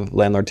don't have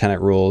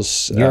landlord-tenant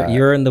rules.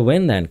 You're in the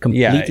win then.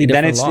 Completely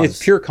different laws.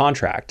 It's pure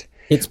contract.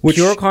 It's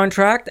pure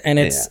contract, and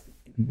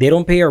they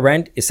don't pay your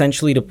rent.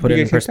 Essentially, to put it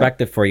in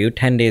perspective for you,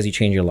 10 days you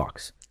change your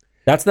locks.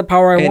 That's the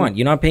power I want.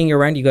 You're not paying your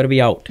rent. You got to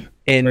be out.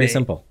 Very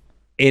simple.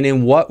 And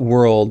in what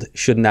world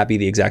shouldn't that be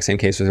the exact same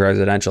case with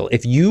residential?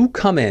 If you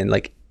come in,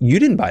 like you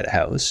didn't buy the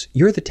house,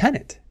 you're the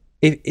tenant.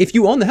 If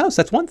you own the house,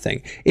 that's one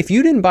thing. If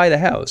you didn't buy the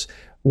house,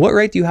 what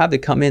right do you have to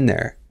come in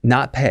there,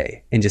 not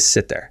pay, and just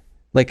sit there?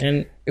 Like,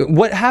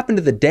 what happened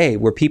to the day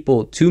where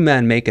two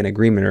men make an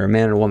agreement or a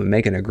man and a woman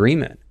make an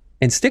agreement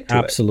and stick to it?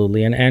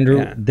 Absolutely. And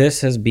Andrew,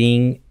 this has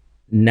been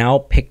now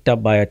picked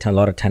up by a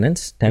lot of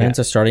tenants. Tenants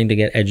are starting to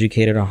get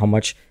educated on how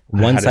much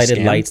one-sided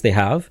lights they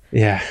have.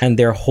 Yeah. And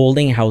they're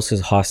holding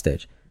houses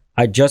hostage.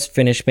 I just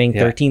finished paying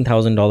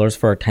 $13,000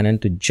 for a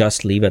tenant to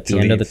just leave at the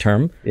end of the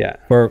term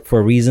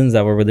for reasons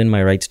that were within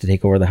my rights to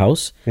take over the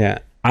house. Yeah.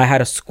 I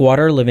had a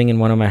squatter living in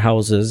one of my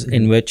houses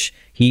in which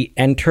he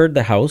entered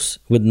the house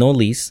with no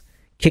lease,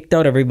 kicked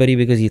out everybody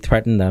because he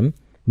threatened them.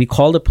 We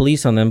called the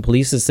police on them.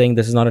 Police is saying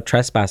this is not a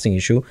trespassing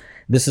issue.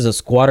 This is a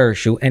squatter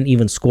issue, and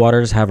even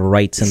squatters have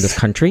rights in this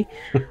country.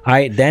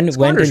 I then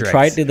went and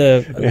tried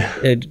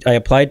to I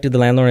applied to the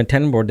landlord and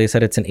tenant board. They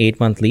said it's an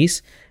 8-month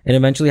lease, and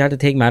eventually had to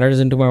take matters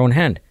into my own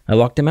hand. I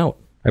locked him out.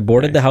 I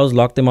boarded the house,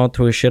 locked him out,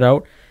 threw his shit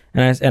out,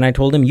 and I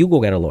told him, "You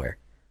go get a lawyer.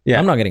 Yeah,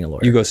 I'm not getting a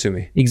lawyer. You go sue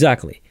me."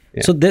 Exactly.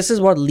 Yeah. So this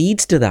is what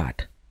leads to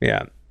that.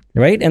 Yeah.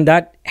 Right, and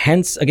that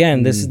hence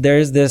again,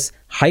 there's this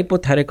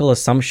hypothetical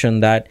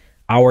assumption that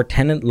our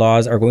tenant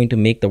laws are going to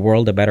make the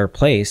world a better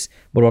place.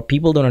 But what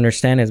people don't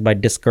understand is by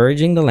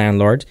discouraging the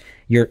landlords,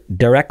 you're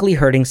directly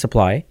hurting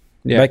supply.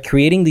 Yeah. By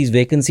creating these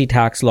vacancy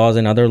tax laws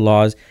and other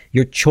laws,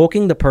 you're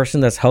choking the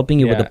person that's helping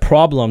you with the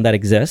problem that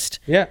exists.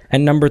 Yeah.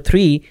 And number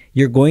 3,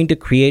 you're going to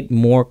create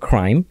more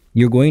crime.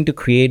 You're going to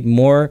create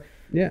more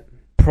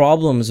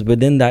problems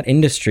within that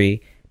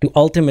industry to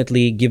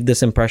ultimately give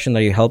this impression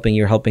that you're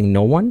helping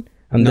no one.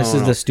 And this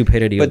is the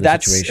stupidity of the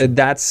situation.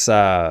 That's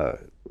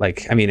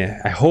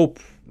I hope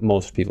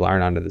most people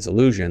aren't under this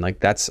illusion. Like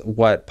that's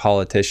what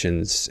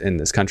politicians in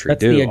this country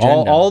do.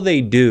 All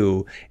they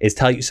do is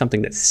tell you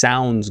something that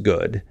sounds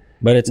good.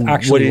 But it's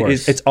actually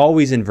worse. It's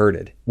always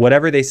inverted.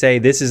 Whatever they say,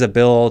 this is a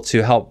bill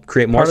to help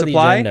create more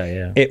supply.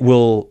 Agenda, it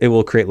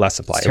will create less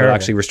supply. It will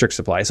actually restrict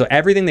supply. So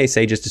everything they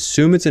say, just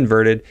assume it's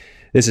inverted.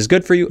 This is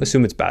good for you.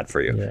 Assume it's bad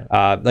for you.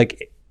 Yeah.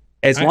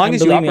 As long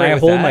as you operate I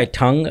with hold that, my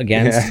tongue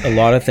against a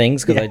lot of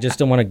things because I just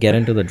don't want to get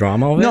into the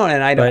drama of it. No,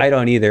 and I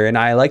don't either. And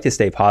I like to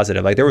stay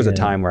positive. Like there was a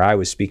time where I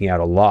was speaking out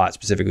a lot,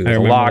 specifically with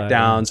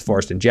lockdowns,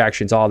 forced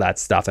injections, all that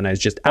stuff, and I was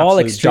just all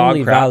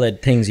extremely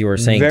valid things you were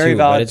saying. Very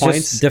valid points.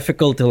 It's just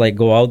difficult to like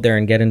go out there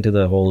and get into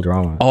the whole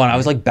drama. Oh, and I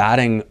was like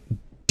batting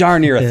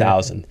darn near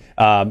 1,000.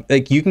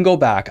 Like you can go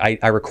back.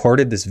 I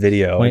recorded this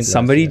video, and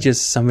somebody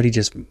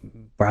just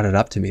brought it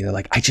up to me. They're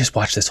like, I just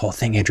watched this whole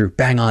thing, Andrew,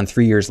 bang on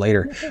 3 years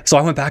later. So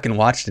I went back and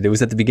watched it. It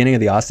was at the beginning of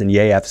the Austin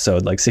Yay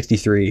episode, like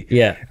 63.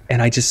 Yeah.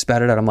 And I just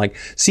spat it out. I'm like,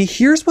 see,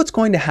 here's what's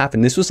going to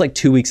happen. This was like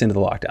 2 weeks into the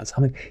lockdowns.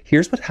 I'm like,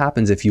 here's what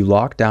happens if you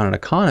lock down an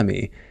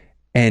economy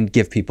and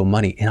give people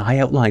money. And I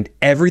outlined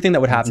everything that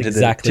would happen to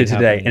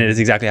today. And it is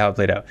exactly how it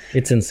played out.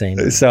 It's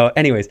insane. So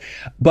anyways,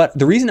 but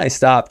the reason I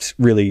stopped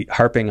really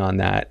harping on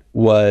that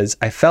was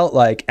I felt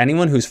like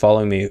anyone who's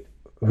following me,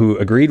 who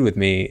agreed with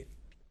me,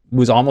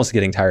 was almost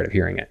getting tired of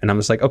hearing it. And I'm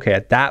just like, okay,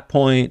 at that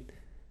point,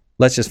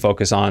 let's just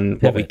focus on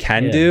what we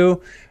can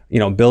do,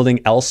 building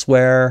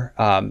elsewhere,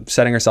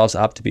 setting ourselves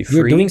up to be free.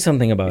 You're doing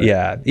something about it.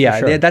 Yeah.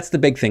 Sure. That's the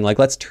big thing. Like,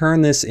 let's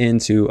turn this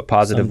into a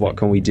positive. What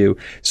can we do?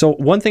 So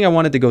one thing I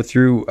wanted to go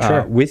through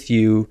with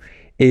you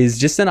is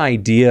just an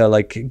idea,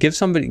 like give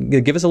us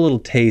a little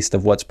taste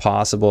of what's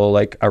possible,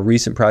 like a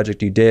recent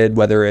project you did,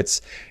 whether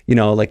it's,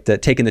 like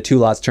taking the 2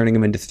 lots, turning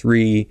them into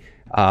 3,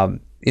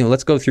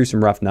 let's go through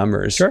some rough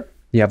numbers. Sure.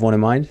 You have one in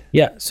mind?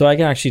 Yeah, so I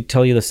can actually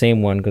tell you the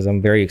same one because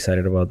I'm very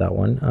excited about that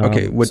one.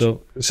 Okay,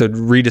 so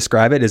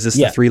re-describe it. Is this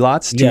the 3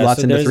 lots? 2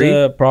 lots into 3?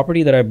 There's a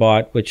property that I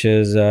bought, which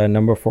is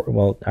number 4.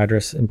 Well,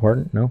 address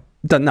important? No?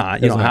 No,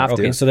 you don't have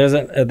to. Okay, so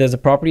there's a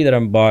property that I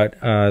bought,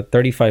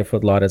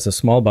 35-foot lot. It's a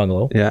small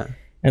bungalow. Yeah.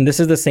 And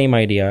this is the same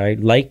idea. I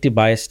like to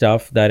buy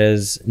stuff that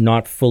is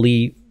not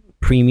fully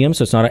premium,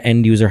 so it's not an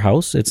end user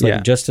house. It's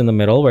like just in the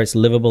middle where it's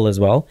livable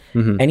as well.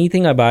 Mm-hmm.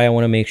 Anything I buy, I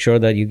want to make sure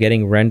that you're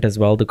getting rent as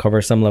well to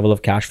cover some level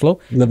of cash flow.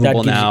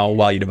 Livable now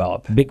while you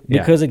develop.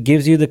 Because it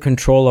gives you the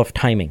control of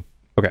timing.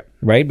 Okay.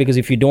 Right? Because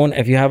if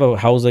you have a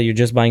house that you're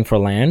just buying for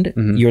land,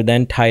 you're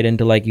then tied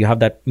into like you have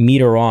that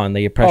meter on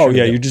that you're pressuring. Oh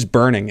yeah, you're just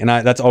burning. And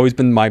that's always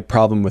been my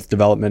problem with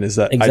development is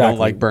that I don't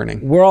like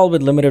burning. We're all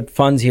with limited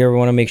funds here. We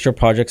want to make sure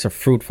projects are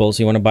fruitful.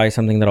 So you want to buy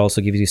something that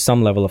also gives you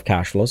some level of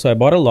cash flow. So I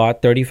bought a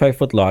lot,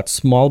 35-foot lot,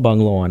 small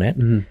bungalow on it.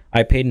 Mm-hmm.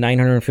 I paid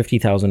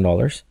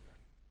 $950,000.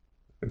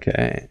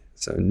 Okay.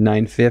 So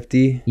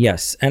 $950.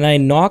 Yes. And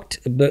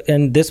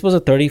and this was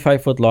a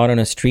 35-foot lot on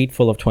a street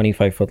full of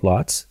 25-foot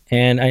lots.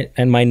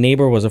 And my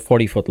neighbor was a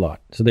 40-foot lot.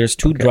 So there's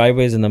 2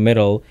 driveways in the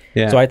middle.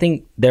 Yeah. So I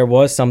think there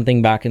was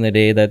something back in the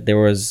day that there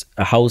was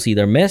a house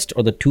either missed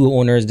or the 2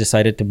 owners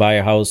decided to buy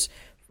a house,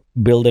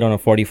 build it on a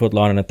 40-foot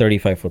lot and a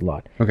 35-foot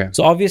lot. Okay.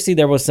 So obviously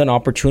there was an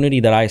opportunity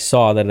that I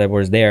saw that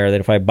was there, that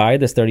if I buy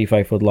this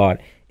 35-foot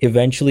lot,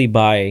 eventually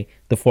buy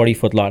the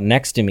 40-foot lot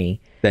next to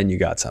me. Then you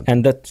got something.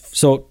 And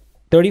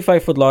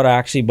 35-foot lot I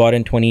actually bought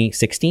in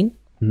 2016.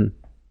 Mm-hmm.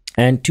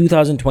 And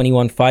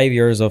 2021, 5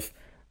 years of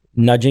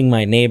nudging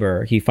my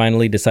neighbor, he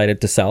finally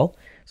decided to sell.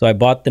 So I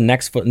bought the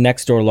next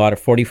door lot, a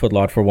 40-foot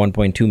lot for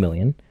 $1.2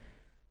 million.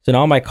 So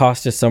now my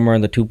cost is somewhere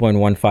in the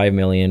 $2.15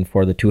 million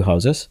for the 2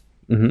 houses.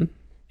 Mm-hmm.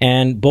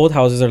 And both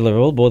houses are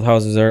livable. Both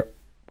houses are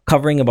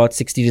covering about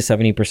 60 to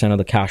 70% of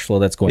the cash flow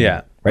that's going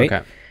in, right?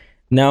 Okay.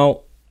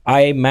 Now,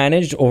 I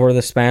managed over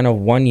the span of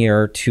 1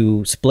 year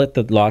to split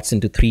the lots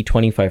into 3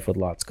 25-foot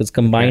lots because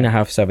combined I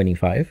have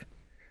 75.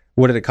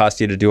 What did it cost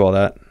you to do all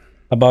that?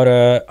 About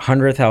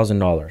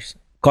 $100,000.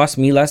 Cost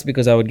me less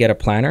because I would get a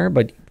planner,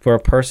 but for a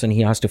person, he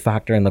has to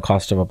factor in the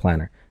cost of a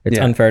planner. It's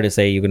unfair to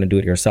say you're going to do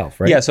it yourself,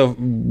 right? Yeah. So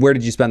where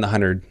did you spend the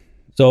 100?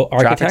 So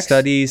architects, traffic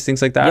studies,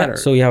 things like that. Yeah.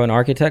 So you have an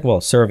architect.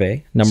 Well,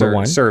 survey number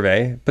 1.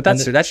 Survey, but that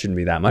shouldn't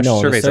be that much.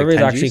 No, the survey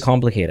is actually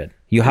complicated.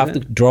 You have to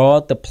draw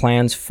out the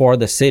plans for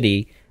the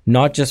city.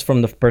 Not just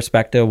from the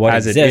perspective of what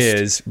as exists. It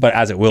is, but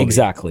as it will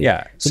exactly. Be.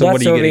 Yeah. So that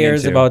surveyor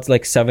is about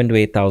like $7,000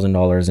 to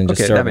 $8,000 in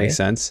just survey. That makes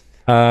sense.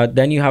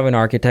 Then you have an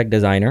architect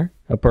designer,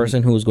 a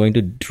person who's going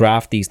to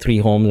draft these 3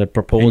 homes that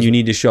propose. And you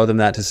need to show them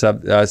that to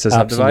subdivide?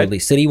 Absolutely.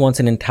 City wants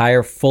an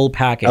entire full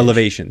package.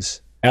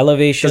 Elevations.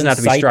 Doesn't have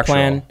to be site structural.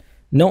 Plan.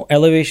 No,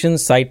 elevation,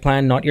 site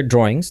plan, not your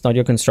drawings, not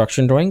your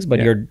construction drawings, but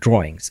your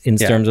drawings in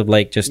terms of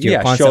like just your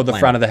concept show the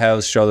front of the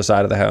house, show the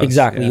side of the house.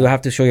 Exactly. You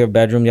have to show your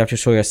bedroom, you have to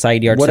show your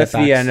side yard setbacks.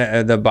 What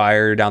if the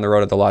buyer down the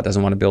road at the lot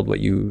doesn't want to build what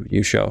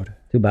you showed?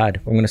 Too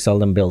bad. I'm going to sell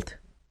them built.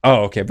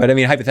 Oh, okay. But I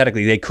mean,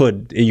 hypothetically, you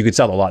could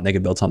sell the lot and they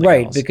could build something else.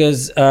 Right,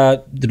 because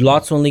the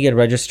lots only get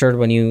registered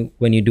when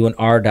you do an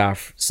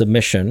RDAF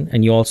submission,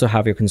 and you also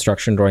have your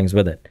construction drawings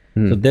with it.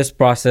 So this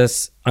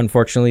process,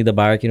 unfortunately, the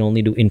buyer can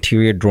only do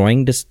interior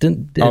drawing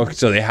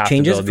so they have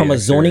changes. To build from a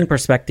zoning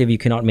perspective, you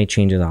cannot make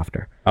changes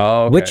after.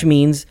 Oh, okay. Which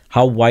means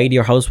how wide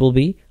your house will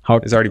be,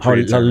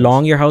 how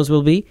long your house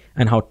will be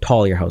and how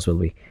tall your house will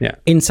be. Yeah.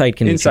 Inside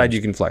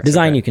you can flex.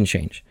 Design you can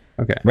change.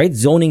 Okay. Right?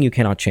 Zoning you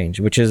cannot change,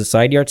 which is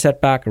side yard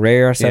setback,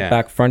 rear yard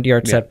setback, front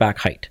yard setback,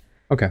 height.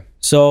 Okay.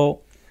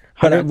 So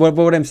but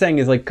what I'm saying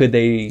is, like, could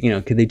they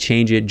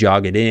change it,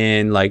 jog it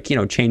in, like,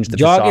 change the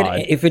facade?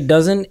 It if it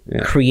doesn't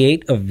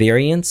create a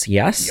variance,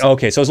 yes.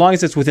 Okay, so as long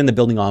as it's within the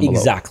building envelope.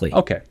 Exactly.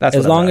 Okay, that's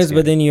as long as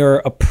within your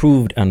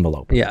approved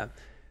envelope. Yeah.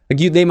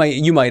 Like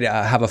you might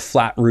have a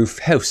flat roof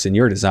house in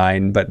your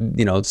design, but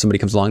somebody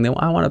comes along,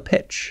 I want a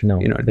pitch. No,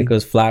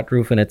 because flat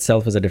roof in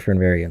itself is a different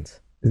variance.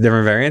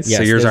 Different variance? Yes,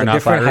 so yours are not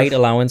different flat height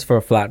allowance for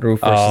a flat roof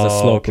versus a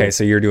slope roof.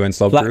 So you're doing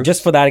slope roofs?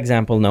 Just for that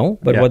example, no.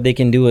 But what they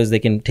can do is they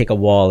can take a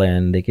wall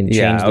in, they can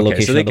change the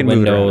location of the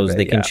windows,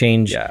 they can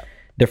change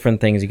different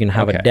things. You can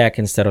have a deck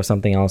instead of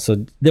something else. So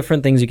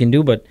different things you can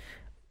do, but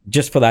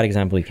just for that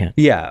example, you can't.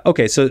 Yeah.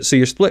 Okay. So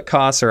your split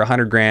costs are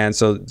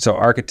 $100,000. So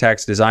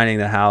architects designing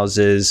the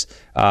houses.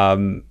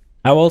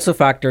 I've also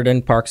factored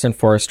in parks and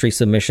forestry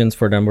submissions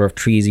for the number of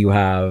trees you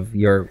have.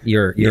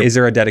 Is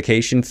there a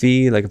dedication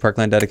fee, like a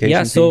parkland dedication fee?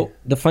 Yeah, so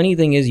the funny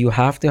thing is you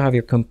have to have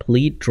your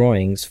complete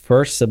drawings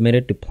first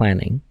submitted to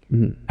planning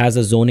as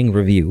a zoning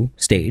review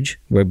stage,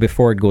 where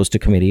before it goes to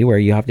committee, where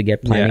you have to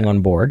get planning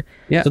on board.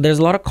 Yeah. So there's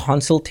a lot of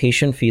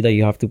consultation fee that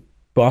you have to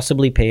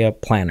possibly pay a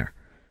planner.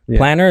 Yeah.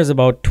 Planner is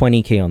about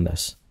 $20,000 on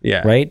this.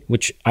 Yeah. Right?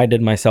 Which I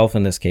did myself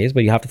in this case,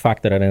 but you have to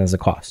factor that in as a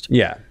cost.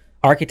 Yeah.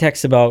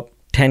 Architect's about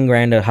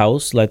 $10,000 a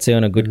house, let's say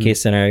on a good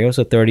case scenario,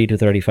 so 30 to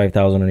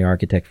 35,000 on your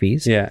architect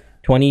fees. Yeah.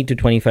 20 to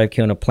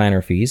 25K on a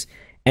planner fees.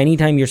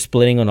 Anytime you're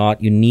splitting a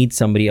lot, you need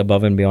somebody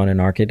above and beyond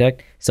an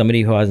architect,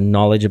 somebody who has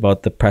knowledge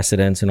about the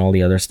precedents and all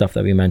the other stuff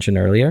that we mentioned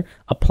earlier,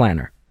 a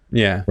planner.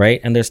 Yeah.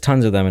 Right? And there's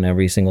tons of them in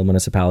every single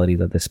municipality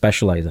that they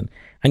specialize in.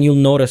 And you'll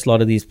notice a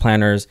lot of these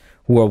planners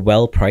who are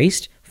well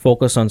priced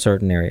focus on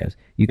certain areas.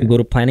 You can go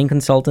to planning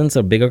consultants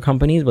or bigger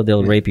companies, but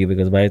they'll rape you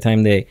because by the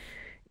time they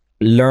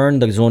learn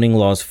the zoning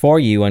laws for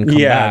you and come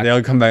back,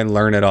 they'll come back and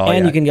learn it all.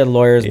 And you can get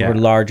lawyers for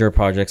larger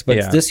projects.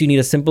 But this, you need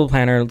a simple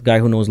planner, guy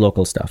who knows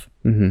local stuff.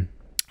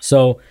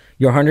 So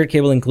your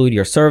 100K will include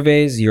your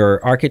surveys,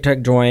 your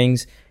architect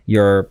drawings,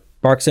 your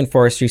parks and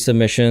forestry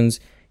submissions,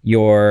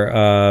 your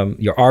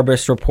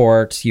arborist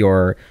reports,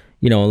 your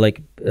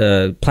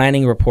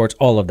planning reports,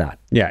 all of that.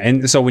 Yeah,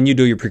 and so when you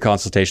do your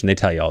pre-consultation, they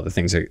tell you all the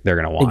things that they're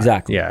going to want.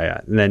 Exactly.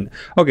 Yeah. And then,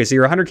 okay, so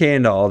you're 100K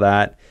into all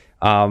that.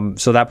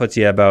 So that puts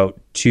you about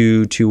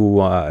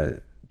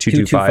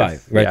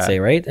 225, let's say,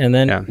 right? And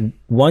then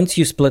once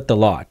you split the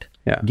lot,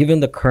 given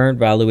the current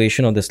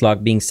valuation of this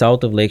lot being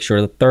south of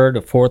Lakeshore, the third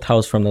or fourth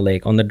house from the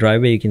lake, on the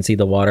driveway you can see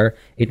the water,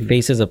 it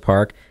faces a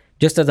park.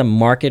 Just as a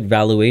market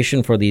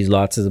valuation for these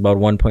lots is about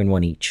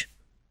 1.1 each.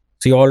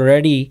 So you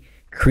already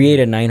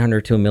created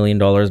 $900 to $1 million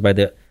by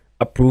the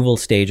approval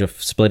stage of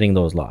splitting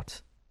those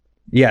lots.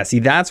 Yeah, see,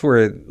 that's where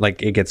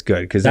it gets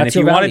good, because then if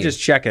you want to just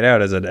check it out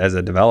as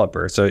a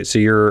developer, so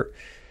you're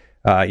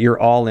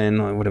all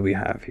in. What do we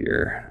have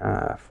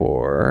here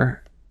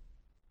for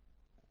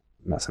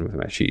messing with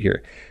my sheet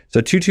here?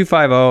 So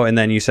 2250, and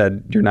then you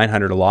said you're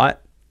 900 a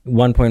lot.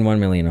 1.1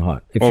 million a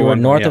lot. If you were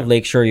north of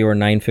Lakeshore, you were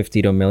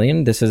 950 to $1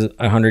 million. This is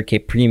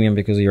 100K premium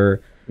because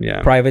you're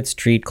private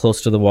street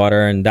close to the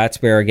water, and that's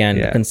where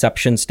again the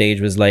conception stage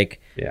was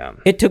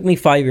it took me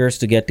 5 years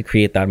to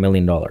create that $1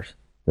 million,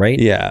 right?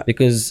 Yeah,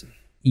 because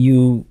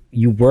you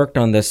worked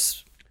on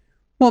this.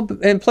 Well,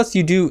 and plus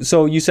you do.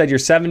 So you said you're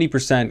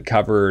 70%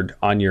 covered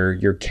on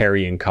your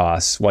carrying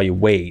costs while you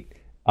wait.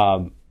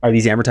 Are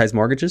these amortized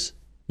mortgages?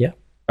 Yeah.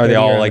 Are they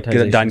all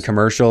done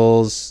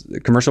commercial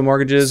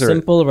mortgages, or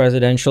simple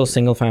residential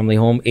single family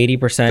home?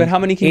 80%. But how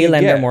many can you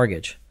lender get?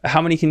 Mortgage.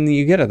 How many can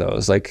you get of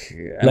those? I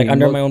mean,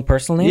 under my own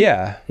personal name?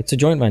 Yeah, it's a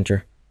joint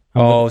venture.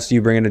 So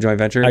you bring in a joint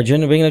venture? I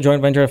bring in a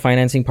joint venture, a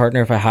financing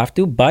partner if I have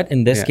to. But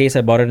in this case,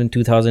 I bought it in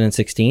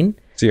 2016.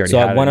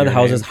 So one of the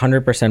houses,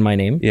 100% my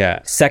name.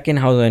 Yeah. Second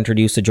house, I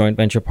introduced a joint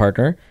venture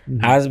partner.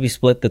 As we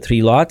split the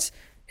 3 lots,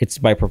 it's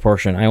by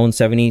proportion. I own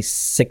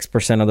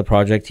 76% of the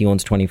project. He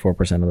owns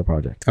 24% of the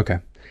project. Okay.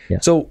 Yeah.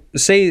 So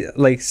say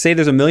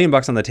there's $1 million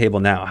on the table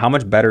now. How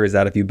much better is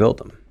that if you build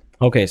them?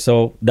 Okay,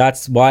 so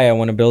that's why I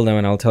want to build them,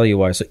 and I'll tell you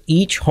why. So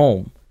each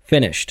home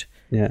finished.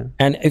 Yeah.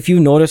 And if you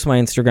notice my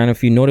Instagram,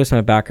 if you notice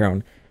my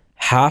background,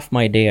 half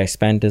my day I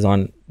spent is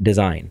on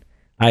design.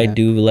 I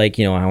do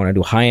I want to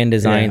do high-end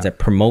designs. I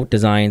promote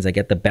designs. I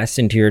get the best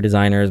interior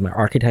designers. My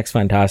architect's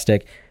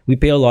fantastic. We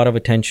pay a lot of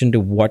attention to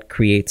what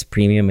creates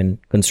premium in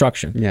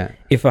construction. Yeah.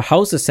 If a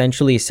house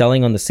essentially is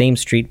selling on the same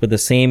street with the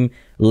same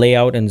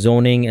layout and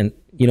zoning and,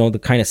 the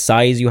kind of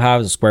size you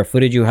have, the square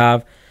footage you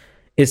have,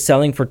 is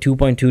selling for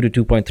 2.2 to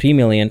 2.3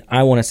 million,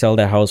 I want to sell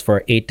that house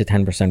for 8 to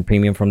 10%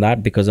 premium from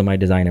that because of my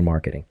design and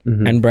marketing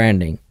and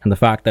branding and the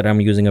fact that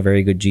I'm using a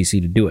very good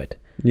GC to do it.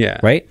 Yeah.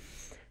 Right?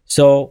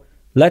 So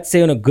let's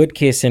say in a good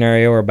case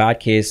scenario or a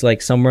bad case,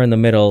 somewhere in the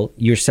middle,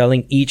 you're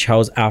selling each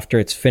house after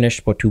it's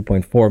finished for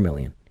 2.4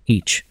 million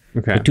each.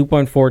 Okay. So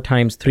 2.4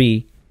 times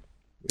 3,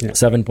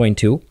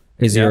 7.2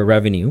 is your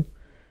revenue.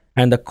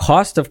 And the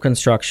cost of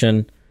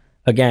construction,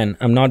 again,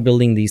 I'm not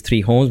building these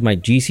 3 homes. My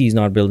GC is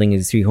not building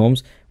these 3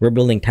 homes. We're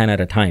building 10 at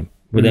a time.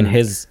 within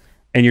his.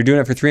 And you're doing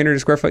it for 300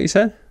 square foot, you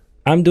said?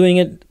 I'm doing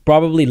it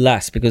probably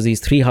less because these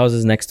 3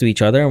 houses next to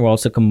each other, and we're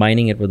also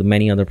combining it with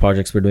many other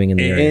projects we're doing in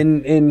the area.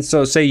 And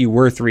so say you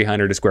were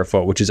 300 a square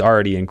foot, which is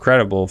already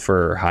incredible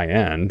for high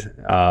end.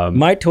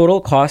 My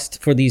total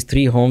cost for these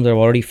 3 homes, I've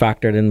already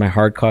factored in my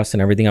hard costs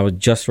and everything. I was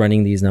just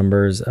running these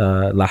numbers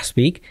last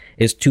week,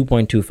 is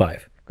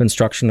 2.25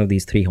 construction of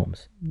these 3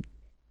 homes.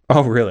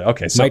 Oh, really?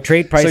 Okay. So my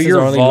trade prices are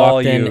already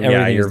locked in.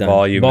 Everything's done.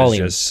 Volume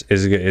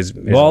is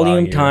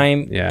volume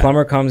time.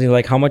 Plumber comes, he's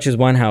like, how much is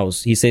one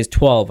house? He says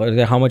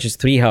 12. How much is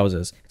 3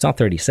 houses? It's not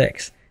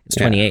 36. It's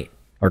 28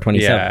 or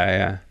 27.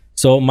 Yeah.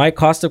 So my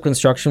cost of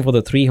construction for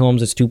the 3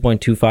 homes is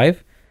 2.25.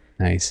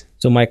 Nice.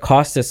 So my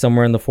cost is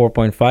somewhere in the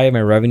 4.5.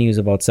 My revenue is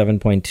about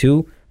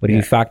 7.2. But if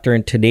you factor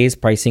in today's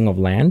pricing of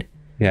land,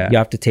 you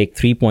have to take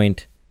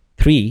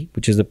 3.3,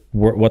 which is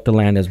what the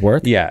land is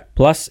worth. Yeah.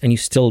 Plus, and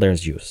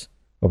there's juice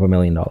of $1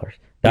 million.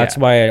 That's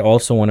why I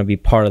also want to be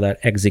part of that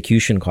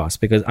execution cost,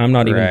 because I'm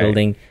not even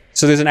building.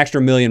 So there's an extra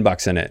 $1 million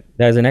in it.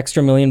 There's an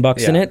extra $1 million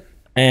in it.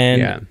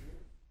 And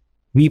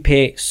we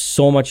pay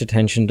so much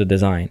attention to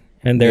design.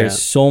 And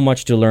there's so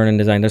much to learn in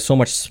design. There's so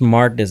much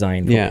smart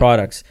design for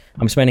products.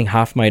 I'm spending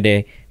half my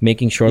day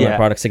making sure that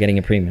products are getting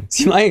a premium.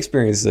 See, my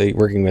experience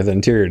working with an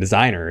interior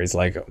designer is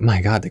like, oh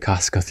my God, the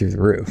costs go through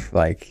the roof.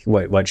 Like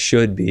what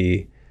should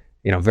be,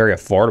 very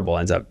affordable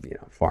ends up,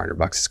 $400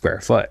 a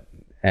square foot.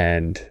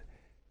 And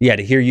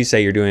to hear you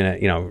say you're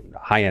doing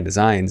high-end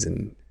designs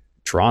in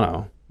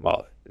Toronto,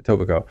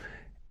 Etobicoke,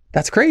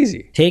 that's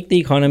crazy. Take the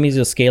economies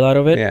of scale out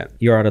of it,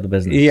 you're out of the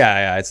business.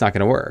 Yeah, it's not going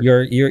to work.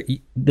 You're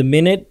the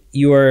minute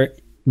you are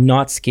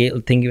not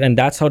thinking, and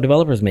that's how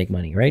developers make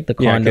money, right? The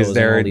condos,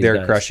 because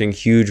they're crushing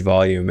huge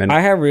volume. And I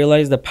have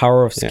realized the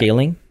power of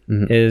scaling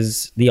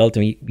is the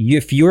ultimate.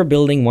 If you're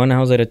building 1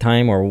 house at a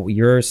time, or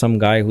you're some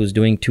guy who's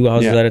doing 2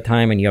 houses at a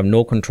time, and you have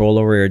no control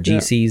over your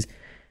GCs.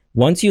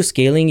 Once you're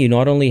scaling, you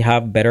not only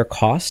have better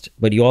cost,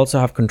 but you also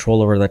have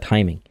control over the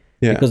timing.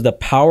 Because the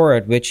power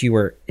at which you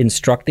were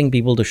instructing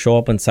people to show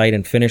up on site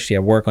and finish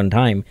their work on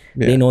time,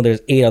 they know there's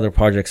 8 other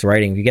projects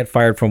writing. If you get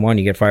fired from 1,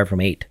 you get fired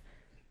from 8.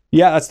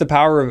 Yeah, that's the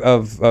power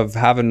of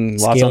having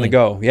lots on the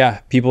go.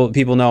 Yeah,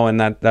 people know, and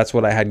that's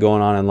what I had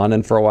going on in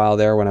London for a while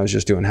there when I was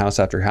just doing house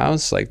after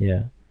house.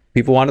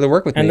 People wanted to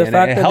work with me, and the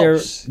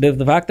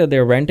fact that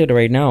they're rented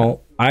right now,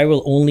 I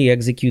will only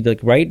execute.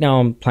 Right now,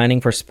 I'm planning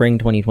for spring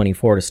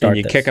 2024 to start.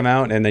 And you kick them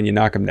out, and then you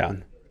knock them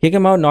down. Kick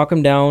them out, knock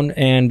them down,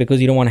 and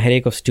because you don't want a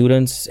headache of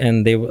students,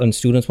 and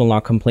students will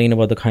not complain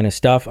about the kind of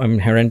stuff, I'm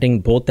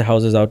renting both the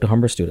houses out to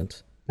Humber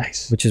students.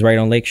 Nice. Which is right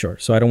on Lakeshore.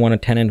 So I don't want a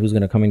tenant who's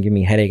going to come and give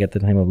me a headache at the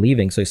time of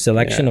leaving. So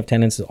selection of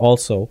tenants is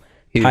also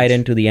tied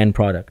into the end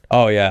product.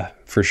 Oh yeah,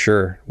 for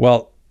sure.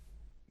 Well,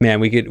 man,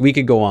 we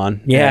could go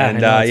on. Yeah,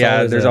 and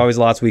there's always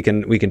lots we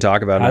can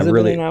talk about. Has it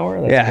been an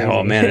hour? That's crazy.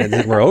 Oh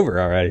man, we're over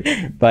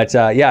already. But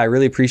I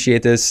really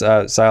appreciate this.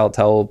 Sahil,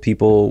 tell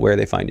people where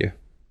they find you.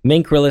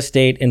 Mink Real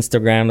Estate,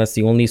 Instagram. That's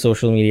the only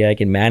social media I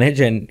can manage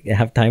and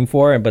have time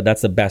for, but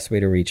that's the best way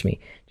to reach me.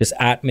 Just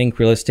at Mink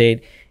Real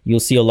Estate. You'll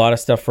see a lot of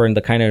stuff for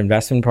the kind of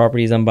investment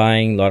properties I'm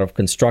buying, a lot of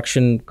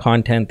construction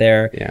content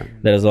there. Yeah.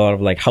 There's a lot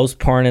of house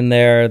porn in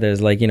there.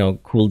 There's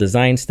cool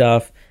design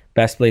stuff.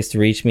 Best place to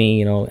reach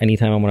me.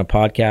 Anytime I'm on a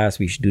podcast,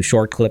 we should do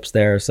short clips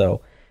there.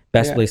 So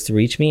best place to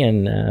reach me,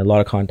 and a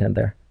lot of content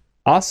there.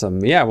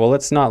 Awesome. Yeah. Well,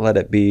 let's not let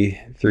it be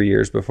 3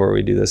 years before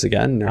we do this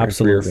again. Or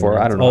Absolutely. 3 or 4.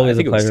 I don't know. Always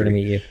a pleasure to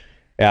meet you.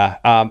 Yeah.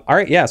 All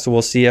right. Yeah. So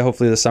we'll see you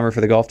hopefully this summer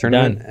for the golf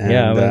tournament. And,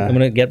 I'm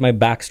going to get my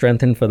back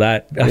strengthened for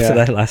that after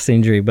that last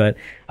injury. But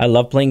I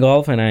love playing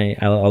golf, and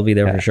I'll be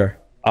there for sure.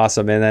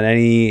 Awesome. And then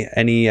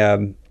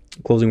any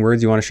closing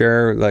words you want to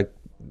share, like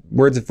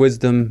words of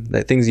wisdom,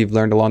 things you've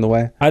learned along the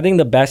way? I think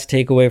the best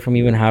takeaway from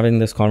even having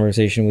this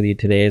conversation with you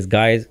today is,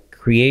 guys,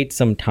 create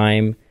some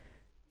time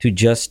to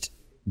just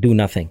do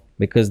nothing,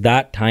 because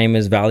that time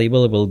is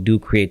valuable. It will do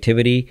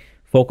creativity.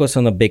 Focus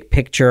on the big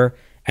picture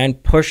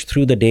and push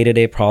through the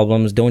day-to-day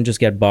problems. Don't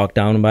just get bogged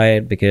down by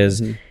it,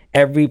 because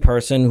every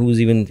person who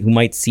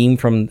might seem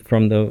from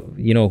the,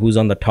 who's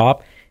on the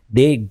top,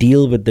 they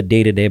deal with the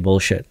day-to-day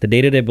bullshit. The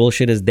day-to-day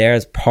bullshit is there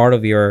as part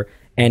of your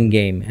end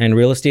game. And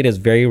real estate is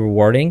very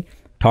rewarding.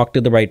 Talk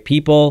to the right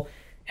people,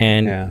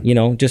 and,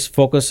 just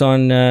focus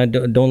on,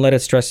 don't let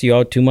it stress you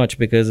out too much,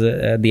 because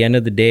at the end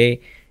of the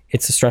day,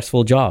 it's a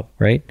stressful job,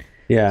 right?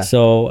 Yeah.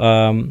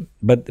 So,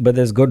 but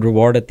there's good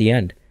reward at the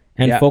end.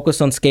 And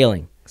focus on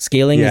scaling.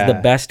 Scaling is the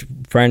best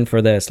friend for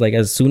this.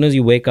 As soon as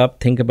you wake up,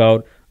 think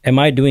about, am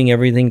I doing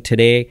everything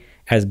today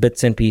as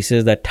bits and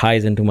pieces that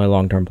ties into my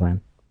long-term plan?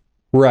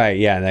 Right.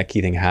 Yeah. And that key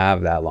thing,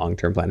 have that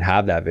long-term plan,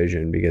 have that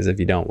vision, because if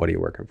you don't, what are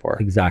you working for?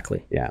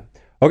 Exactly. Yeah.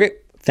 Okay.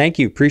 Thank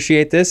you.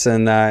 Appreciate this.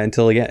 And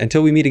until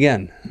we meet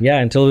again. Yeah.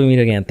 Until we meet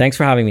again. Thanks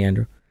for having me,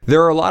 Andrew.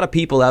 There are a lot of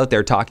people out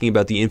there talking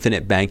about the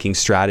infinite banking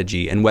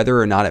strategy and whether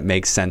or not it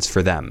makes sense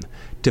for them.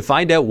 To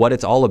find out what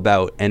it's all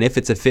about and if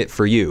it's a fit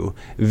for you,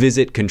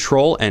 visit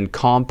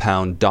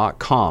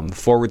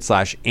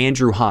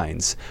controlandcompound.com/Andrew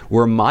Hines,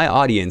 where my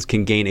audience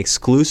can gain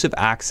exclusive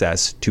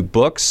access to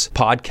books,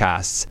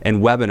 podcasts,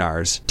 and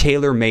webinars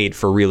tailor-made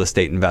for real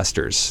estate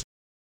investors.